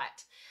 compared to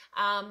what?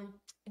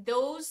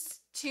 Those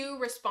two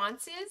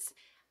responses,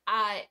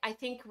 I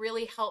think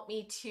really help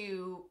me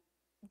to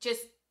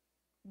just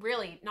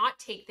really not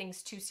take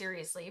things too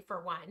seriously,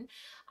 for one.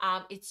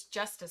 It's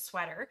just a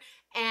sweater.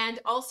 And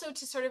also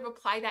to sort of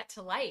apply that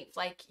to life.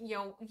 Like, you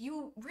know,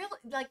 you really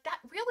like that,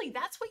 really,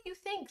 that's what you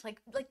think. Like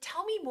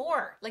tell me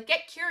more, like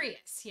get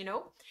curious, you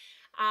know?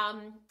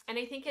 And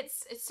I think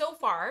it's so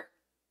far,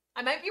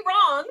 I might be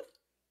wrong,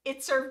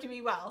 it served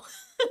me well.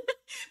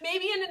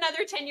 Maybe in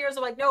another 10 years,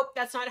 I'm like, nope,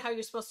 that's not how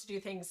you're supposed to do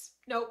things.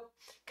 Nope,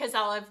 because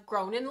I'll have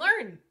grown and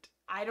learned.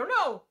 I don't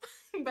know,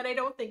 but I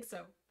don't think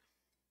so.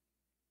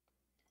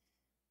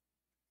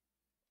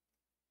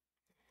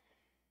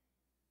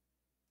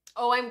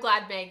 Oh, I'm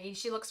glad, Maggie.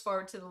 She looks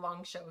forward to the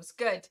long shows.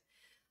 Good.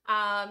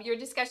 Your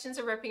discussions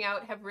of ripping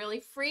out have really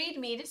freed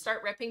me to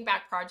start ripping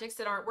back projects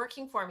that aren't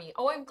working for me.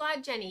 Oh, I'm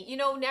glad, Jenny. You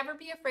know, never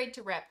be afraid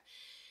to rip.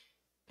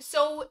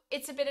 So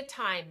it's a bit of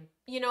time.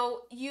 You know,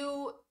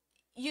 you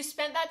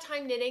spent that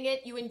time knitting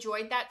it. You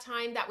enjoyed that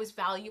time. That was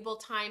valuable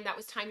time. That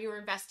was time you were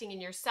investing in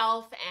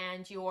yourself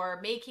and your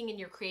making and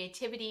your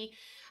creativity.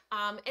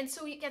 And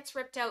so it gets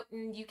ripped out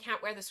and you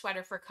can't wear the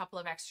sweater for a couple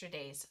of extra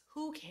days.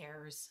 Who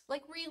cares?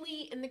 Like,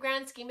 really, in the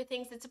grand scheme of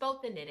things, it's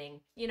about the knitting.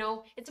 You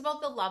know, it's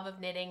about the love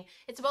of knitting.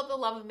 It's about the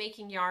love of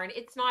making yarn.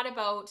 It's not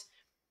about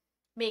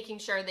making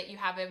sure that you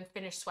have a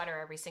finished sweater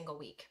every single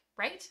week,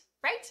 right?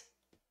 Right?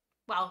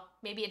 Well,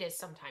 maybe it is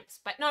sometimes,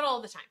 but not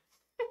all the time.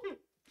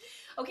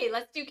 Okay,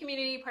 let's do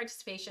community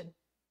participation.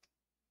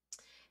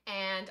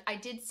 And I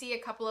did see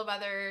a couple of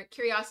other,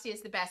 curiosity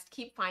is the best.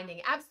 Keep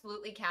finding.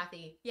 Absolutely,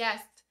 Kathy.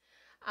 Yes.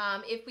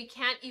 If we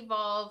can't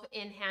evolve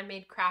in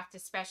handmade craft,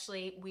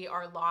 especially, we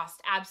are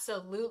lost.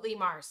 Absolutely,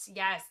 Mars.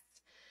 Yes.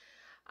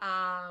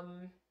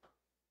 I'm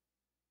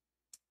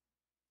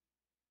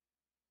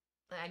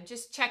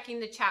just checking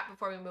the chat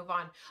before we move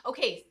on.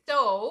 Okay,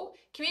 so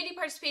community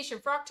participation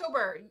for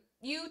October.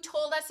 You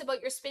told us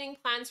about your spinning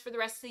plans for the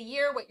rest of the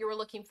year, what you were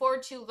looking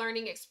forward to,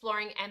 learning,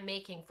 exploring, and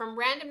making. From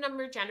random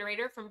number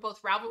generator from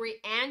both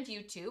Ravelry and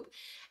YouTube,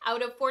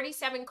 out of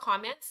 47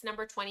 comments,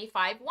 number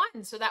 25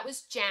 won. So that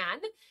was Jan,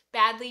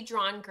 Badly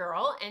Drawn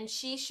Girl, and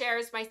she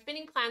shares, my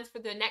spinning plans for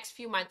the next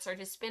few months are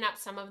to spin up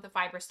some of the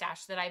fiber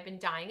stash that I've been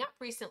dyeing up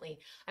recently.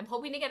 I'm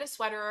hoping to get a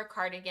sweater or a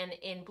cardigan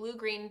in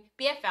blue-green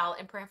BFL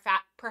and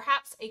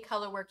perhaps a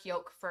colorwork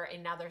yoke for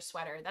another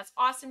sweater. That's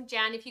awesome,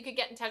 Jan. If you could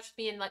get in touch with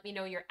me and let me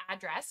know your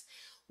address.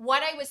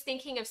 What I was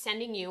thinking of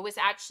sending you was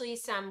actually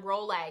some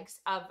Rolegs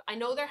of, I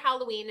know they're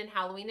Halloween and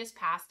Halloween is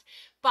past,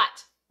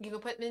 but you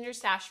can put them in your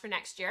stash for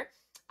next year.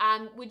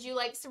 Would you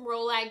like some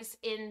Rolegs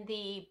in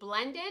the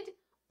blended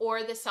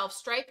or the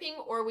self-striping,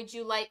 or would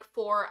you like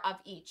 4 of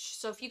each?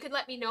 So if you could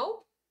let me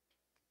know,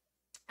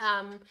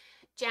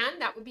 Jan,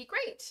 that would be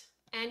great.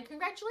 And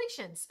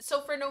congratulations.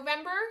 So for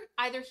November,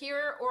 either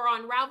here or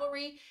on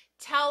Ravelry,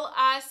 tell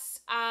us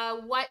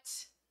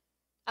what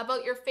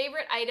about your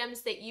favorite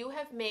items that you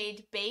have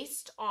made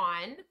based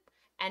on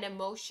an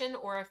emotion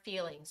or a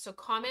feeling. So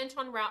comment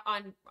on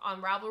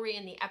Ravelry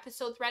in the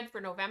episode thread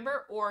for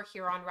November or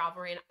here on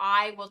Ravelry, and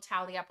I will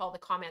tally up all the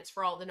comments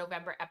for all the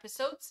November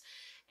episodes,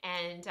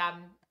 and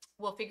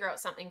we'll figure out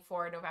something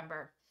for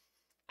November.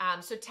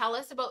 So tell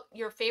us about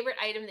your favorite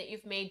item that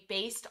you've made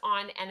based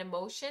on an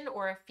emotion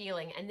or a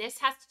feeling. And this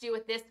has to do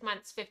with this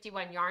month's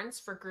 51 yarns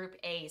for Group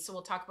A. So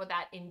we'll talk about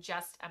that in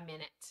just a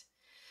minute.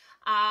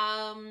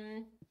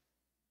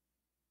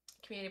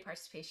 Community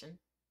participation.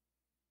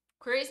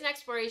 Queries and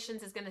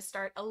Explorations is going to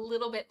start a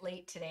little bit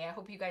late today. I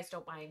hope you guys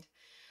don't mind.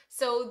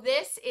 So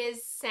this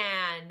is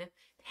San.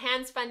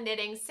 Hand spun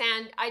knitting.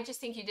 San, I just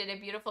think you did a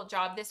beautiful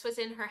job. This was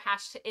in her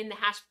in the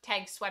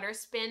hashtag sweater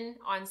spin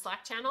on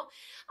Slack channel.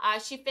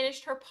 She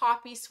finished her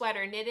poppy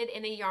sweater knitted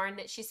in a yarn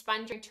that she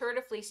spun during Tour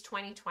de Fleece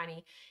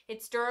 2020.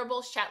 It's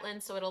durable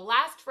Shetland, so it'll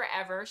last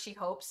forever. She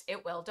hopes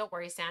it will. Don't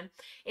worry, San.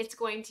 It's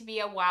going to be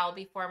a while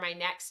before my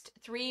next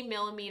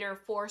 3mm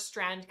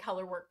 4-strand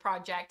colorwork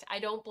project. I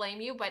don't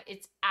blame you, but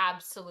it's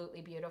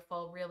absolutely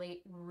beautiful.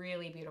 Really,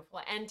 really beautiful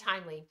and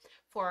timely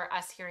for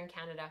us here in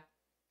Canada.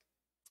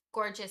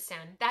 Gorgeous,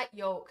 San. That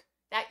yoke,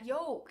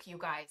 you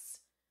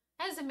guys,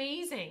 that is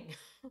amazing.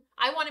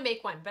 I want to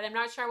make one, but I'm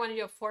not sure I want to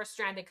do a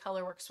 4-stranded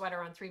colorwork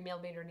sweater on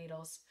 3mm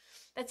needles.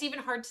 That's even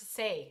hard to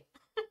say.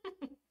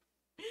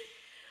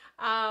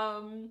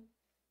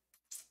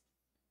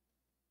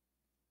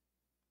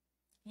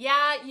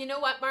 Yeah, you know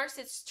what, Mars,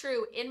 it's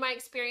true. In my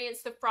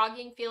experience, the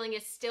frogging feeling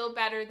is still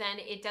better than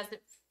it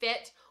doesn't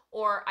fit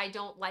or I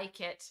don't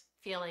like it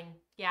feeling.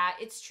 Yeah,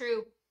 it's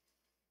true.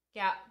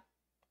 Yeah.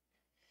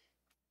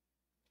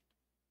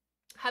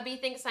 Hubby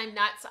thinks I'm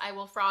nuts. I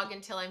will frog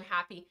until I'm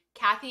happy.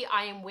 Kathy,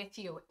 I am with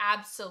you.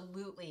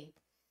 Absolutely.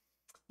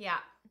 Yeah.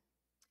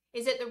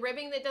 Is it the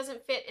ribbing that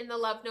doesn't fit in the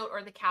love note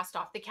or the cast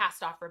off? The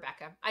cast off,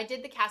 Rebecca. I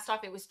did the cast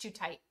off. It was too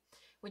tight,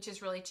 which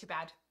is really too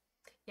bad.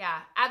 Yeah,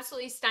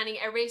 absolutely stunning.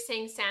 Everybody's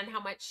saying, San,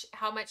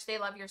 how much they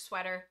love your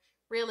sweater.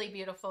 Really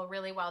beautiful,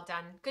 really well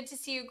done. Good to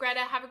see you, Greta.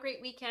 Have a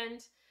great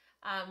weekend.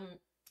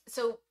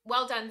 So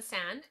well done,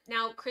 Sand.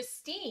 Now,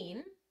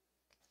 Christine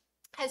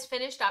has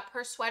finished up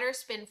her sweater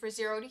spin for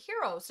Zero to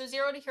Hero. So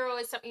Zero to Hero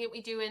is something that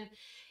we do in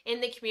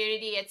the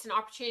community. It's an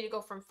opportunity to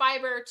go from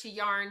fiber to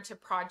yarn to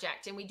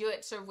project, and we do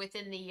it sort of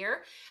within the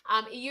year.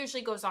 It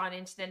usually goes on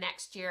into the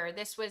next year.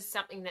 This was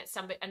something that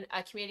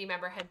a community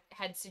member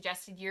had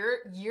suggested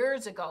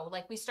years ago.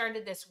 Like, we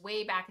started this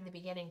way back in the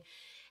beginning.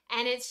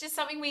 And it's just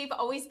something we've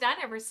always done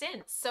ever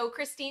since. So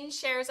Christine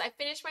shares, I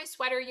finished my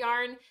sweater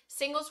yarn.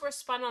 Singles were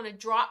spun on a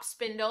drop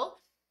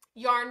spindle.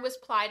 Yarn was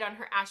plied on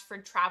her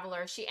Ashford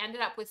Traveler. She ended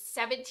up with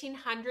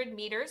 1,700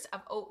 meters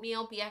of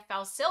oatmeal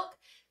BFL silk,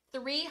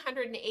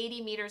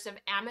 380 meters of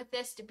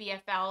amethyst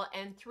BFL,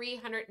 and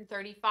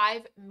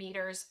 335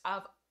 meters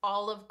of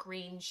olive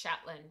green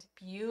Shetland.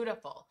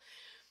 Beautiful.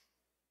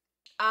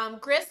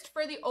 Grist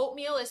for the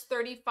oatmeal is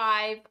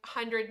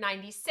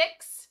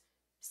 3,596,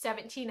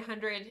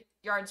 1,700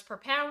 yards per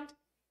pound.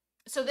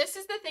 So this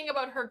is the thing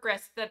about her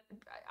grist, that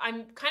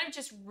I'm kind of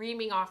just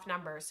reaming off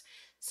numbers.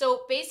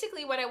 So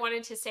basically what I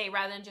wanted to say,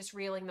 rather than just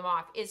reeling them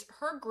off, is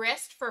her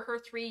grist for her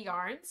 3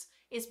 yarns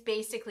is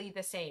basically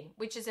the same,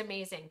 which is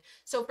amazing.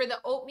 So for the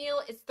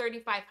oatmeal, it's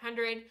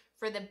 3,500.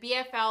 For the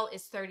BFL,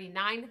 it's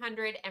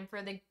 3,900. And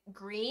for the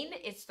green,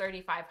 it's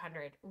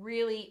 3,500.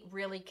 Really,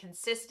 really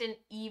consistent,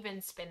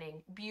 even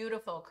spinning.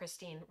 Beautiful,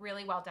 Christine.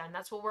 Really well done.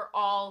 That's what we're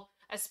all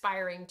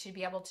aspiring to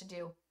be able to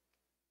do.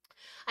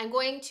 I'm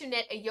going to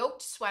knit a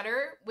yoked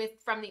sweater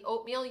from the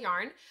oatmeal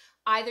yarn,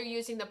 either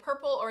using the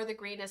purple or the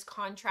green as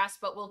contrast,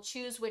 but we'll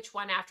choose which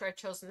one after I've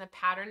chosen the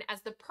pattern,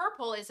 as the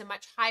purple is a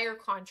much higher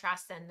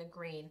contrast than the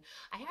green.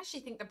 I actually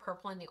think the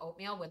purple and the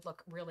oatmeal would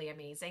look really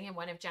amazing in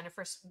one of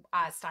Jennifer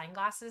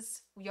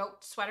Steinglass's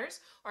yoked sweaters,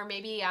 or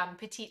maybe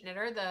Petite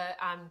Knitter,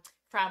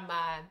 from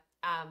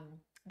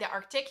the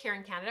Arctic here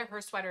in Canada.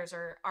 Her sweaters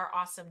are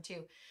awesome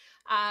too.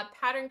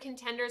 Pattern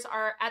contenders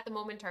are at the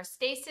moment are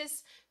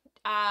Stasis,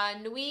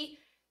 Nui,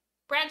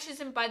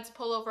 Branches and Buds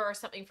Pullover, or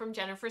something from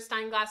Jennifer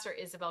Steinglass or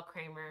Isabel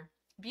Kramer.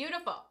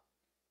 Beautiful.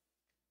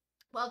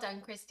 Well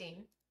done,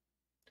 Christine.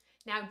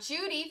 Now,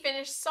 Judy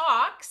finished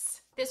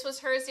socks. This was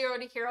her Zero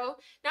to Hero.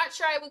 Not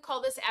sure I would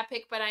call this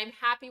epic, but I'm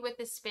happy with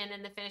the spin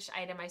and the finished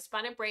item. I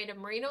spun a braid of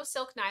merino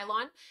silk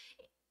nylon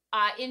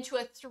into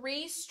a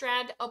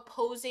 3-strand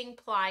opposing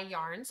ply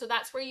yarn. So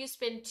that's where you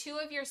spin 2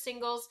 of your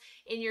singles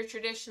in your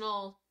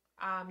traditional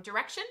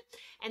direction,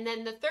 and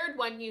then the third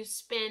one you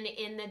spin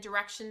in the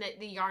direction that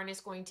the yarn is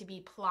going to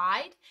be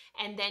plied,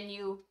 and then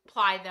you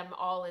ply them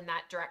all in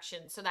that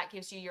direction. So that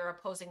gives you your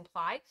opposing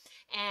ply.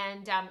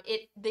 And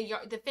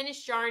the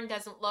finished yarn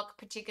doesn't look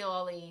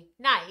particularly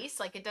nice,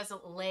 like it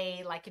doesn't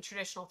lay like a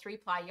traditional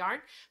 3-ply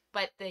yarn,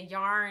 but the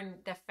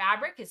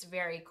fabric is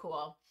very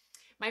cool.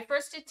 My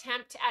first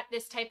attempt at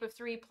this type of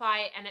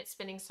 3-ply and at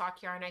spinning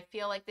sock yarn. I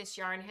feel like this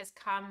yarn has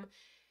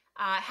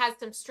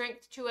some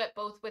strength to it,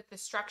 both with the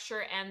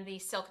structure and the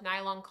silk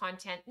nylon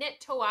content. Knit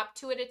toe up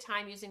 2 at a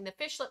time using the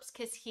fish lips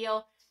kiss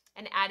heel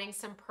and adding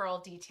some pearl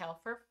detail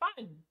for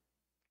fun.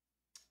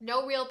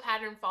 No real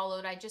pattern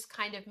followed. I just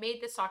kind of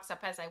made the socks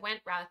up as I went,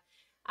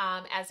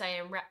 as I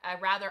am a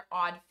rather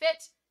odd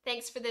fit.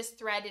 Thanks for this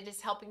thread. It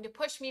is helping to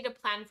push me to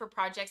plan for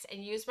projects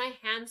and use my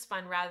hand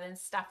spun rather than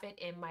stuff it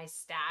in my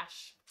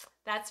stash.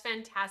 That's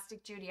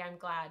fantastic, Judy. I'm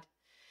glad.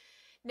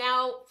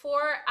 Now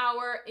for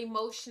our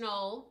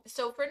emotional,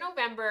 so for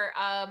November,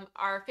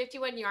 our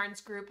 51 Yarns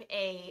Group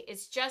A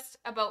is just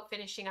about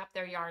finishing up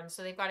their yarns.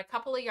 So they've got a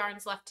couple of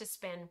yarns left to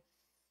spin.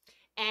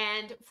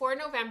 And for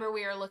November,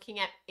 we are looking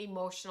at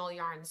emotional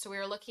yarns. So we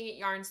are looking at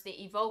yarns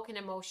that evoke an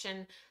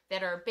emotion,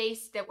 that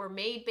were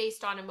made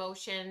based on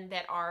emotion,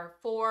 that are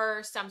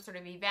for some sort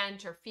of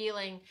event or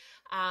feeling.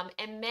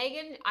 And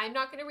Megan, I'm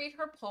not going to read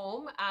her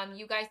poem.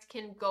 You guys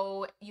can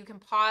you can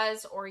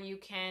pause, or you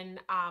can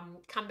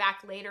come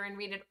back later and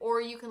read it, or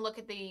you can look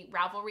at the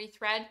Ravelry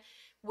thread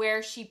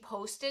where she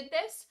posted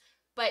this.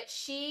 But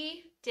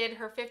she did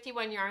her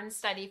 51 yarn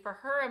study for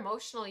her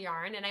emotional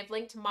yarn, and I've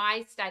linked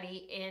my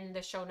study in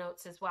the show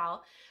notes as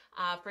well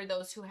for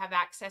those who have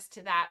access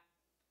to that.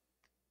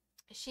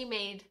 She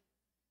made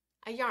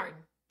a yarn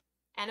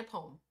and a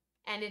poem,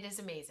 and it is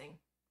amazing.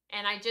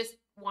 And I just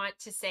want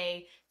to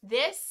say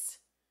this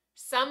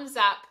sums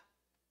up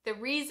the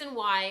reason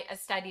why a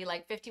study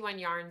like 51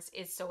 Yarns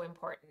is so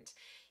important.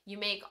 You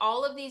make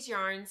all of these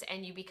yarns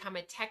and you become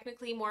a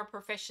technically more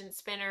proficient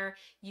spinner.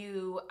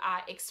 You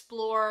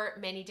explore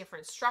many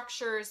different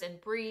structures and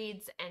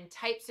breeds and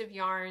types of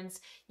yarns,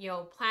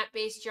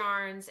 plant-based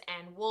yarns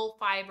and wool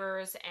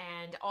fibers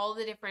and all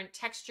the different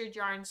textured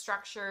yarn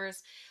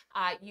structures.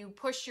 You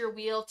push your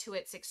wheel to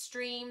its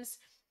extremes.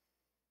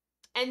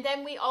 And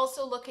then we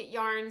also look at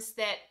yarns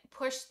that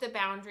push the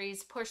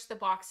boundaries, push the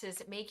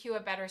boxes, make you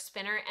a better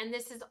spinner. And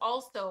this is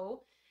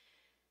also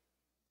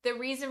the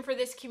reason for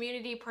this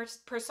community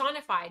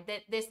personified,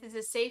 that this is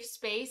a safe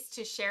space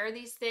to share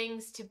these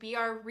things, to be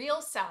our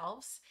real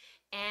selves,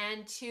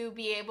 and to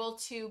be able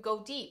to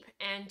go deep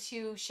and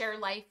to share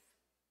life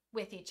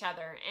with each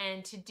other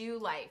and to do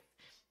life.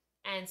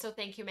 And so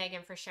thank you,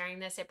 Megan, for sharing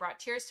this. It brought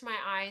tears to my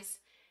eyes.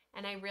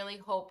 And I really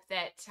hope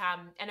that,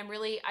 and I'm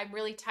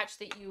really touched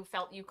that you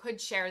felt you could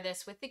share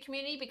this with the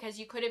community, because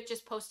you could have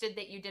just posted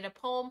that you did a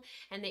poem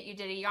and that you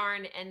did a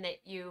yarn and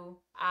that you,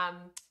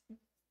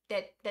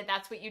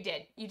 that's what you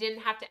did. You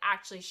didn't have to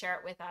actually share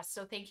it with us.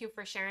 So thank you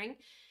for sharing,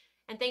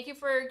 and thank you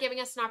for giving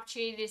us an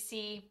opportunity to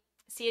see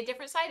a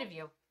different side of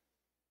you.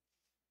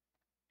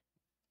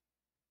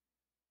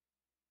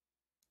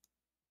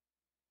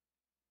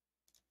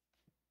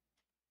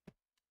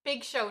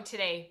 Big show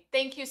today.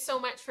 Thank you so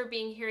much for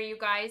being here, you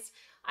guys.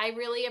 I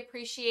really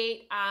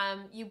appreciate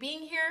you being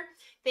here.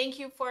 Thank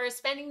you for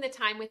spending the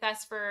time with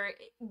us, for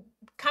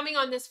coming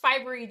on this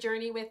fibery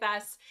journey with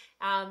us.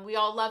 We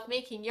all love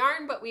making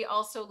yarn, but we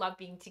also love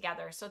being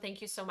together. So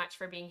thank you so much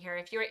for being here.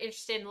 If you're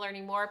interested in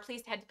learning more,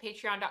 please head to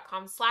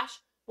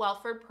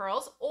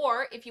patreon.com/WelfordPearls.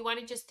 Or if you want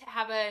to just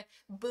have a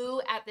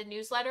boo at the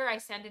newsletter, I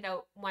send it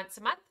out once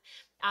a month.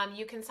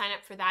 You can sign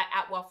up for that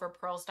at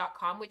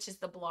welfordpearls.com, which is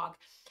the blog.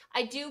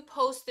 I do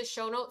post the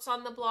show notes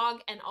on the blog,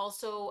 and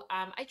also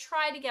I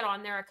try to get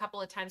on there a couple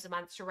of times a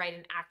month to write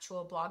an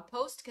actual blog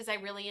post, because I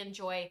really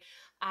enjoy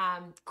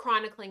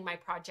chronicling my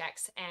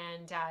projects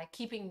and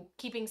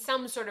keeping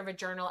some sort of a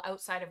journal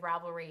outside of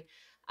Ravelry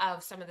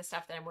of some of the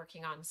stuff that I'm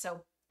working on.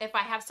 So if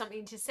I have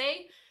something to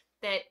say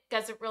that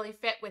doesn't really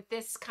fit with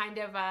this kind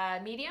of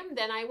medium,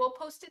 then I will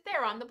post it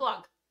there on the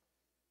blog.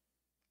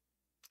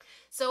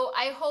 So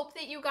I hope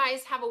that you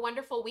guys have a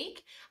wonderful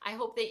week. I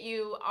hope that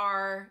you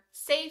are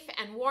safe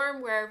and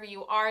warm wherever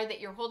you are, that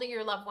you're holding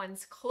your loved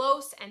ones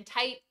close and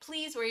tight.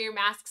 Please wear your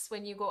masks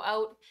when you go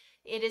out.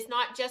 It is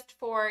not just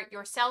for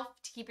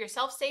yourself, to keep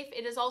yourself safe.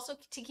 It is also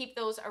to keep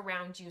those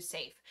around you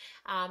safe.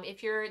 If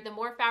the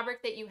more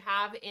fabric that you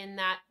have in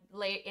a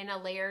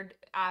layered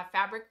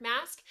fabric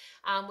mask,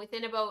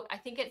 within about, I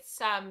think it's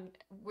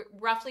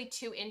roughly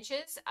 2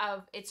 inches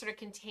of, it sort of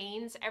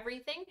contains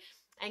everything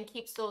and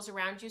keeps those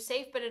around you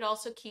safe, but it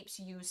also keeps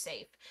you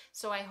safe.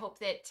 So I hope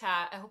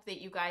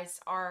that you guys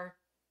are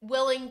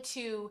willing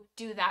to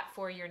do that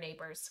for your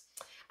neighbors.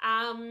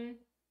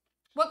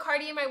 What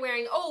cardi am I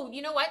wearing? Oh,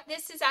 you know what?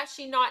 This is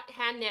actually not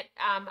hand knit.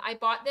 I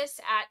bought this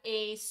at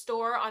a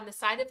store on the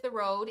side of the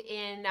road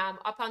in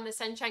up on the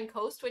Sunshine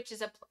Coast, which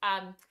is a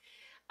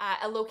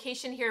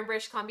location here in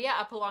British Columbia,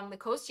 up along the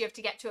coast. You have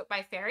to get to it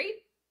by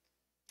ferry.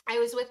 I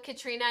was with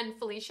Katrina and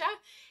Felicia,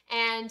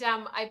 and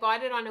I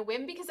bought it on a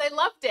whim because I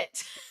loved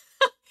it.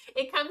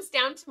 It comes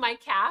down to my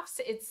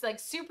calves. It's like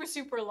super,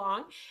 super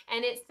long,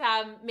 and it's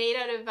made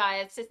out of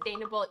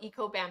sustainable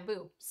eco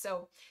bamboo.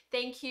 So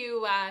thank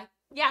you.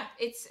 Yeah,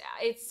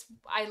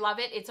 I love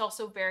it. It's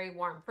also very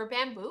warm. For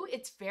bamboo,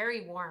 it's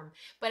very warm,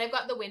 but I've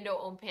got the window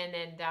open,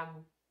 and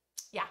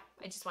yeah,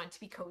 I just want it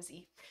to be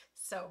cozy.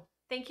 So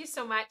thank you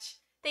so much.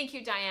 Thank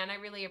you, Diane. I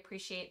really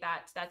appreciate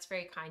that. That's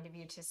very kind of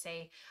you to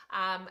say.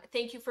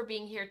 Thank you for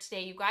being here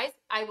today, you guys.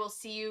 I will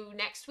see you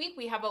next week.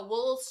 We have a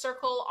wool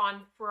circle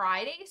on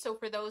Friday. So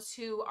for those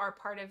who are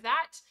part of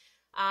that,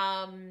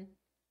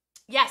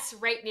 yes,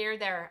 right near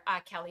there,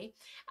 Kelly.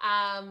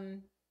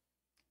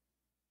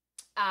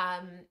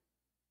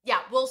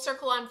 Yeah, we'll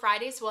circle on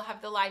Friday, so we'll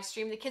have the live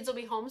stream. The kids will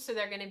be home, so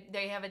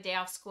they have a day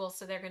off school,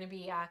 so they're gonna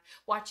be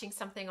watching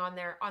something on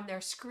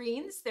their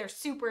screens. They're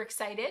super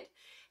excited.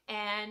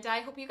 And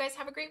I hope you guys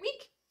have a great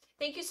week.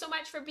 Thank you so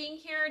much for being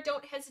here.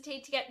 Don't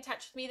hesitate to get in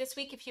touch with me this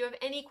week if you have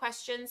any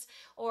questions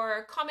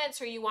or comments,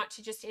 or you want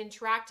to just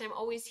interact. I'm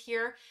always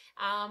here.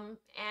 I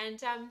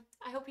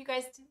hope you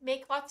guys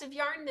make lots of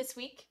yarn this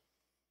week.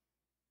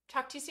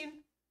 Talk to you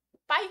soon.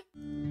 Bye.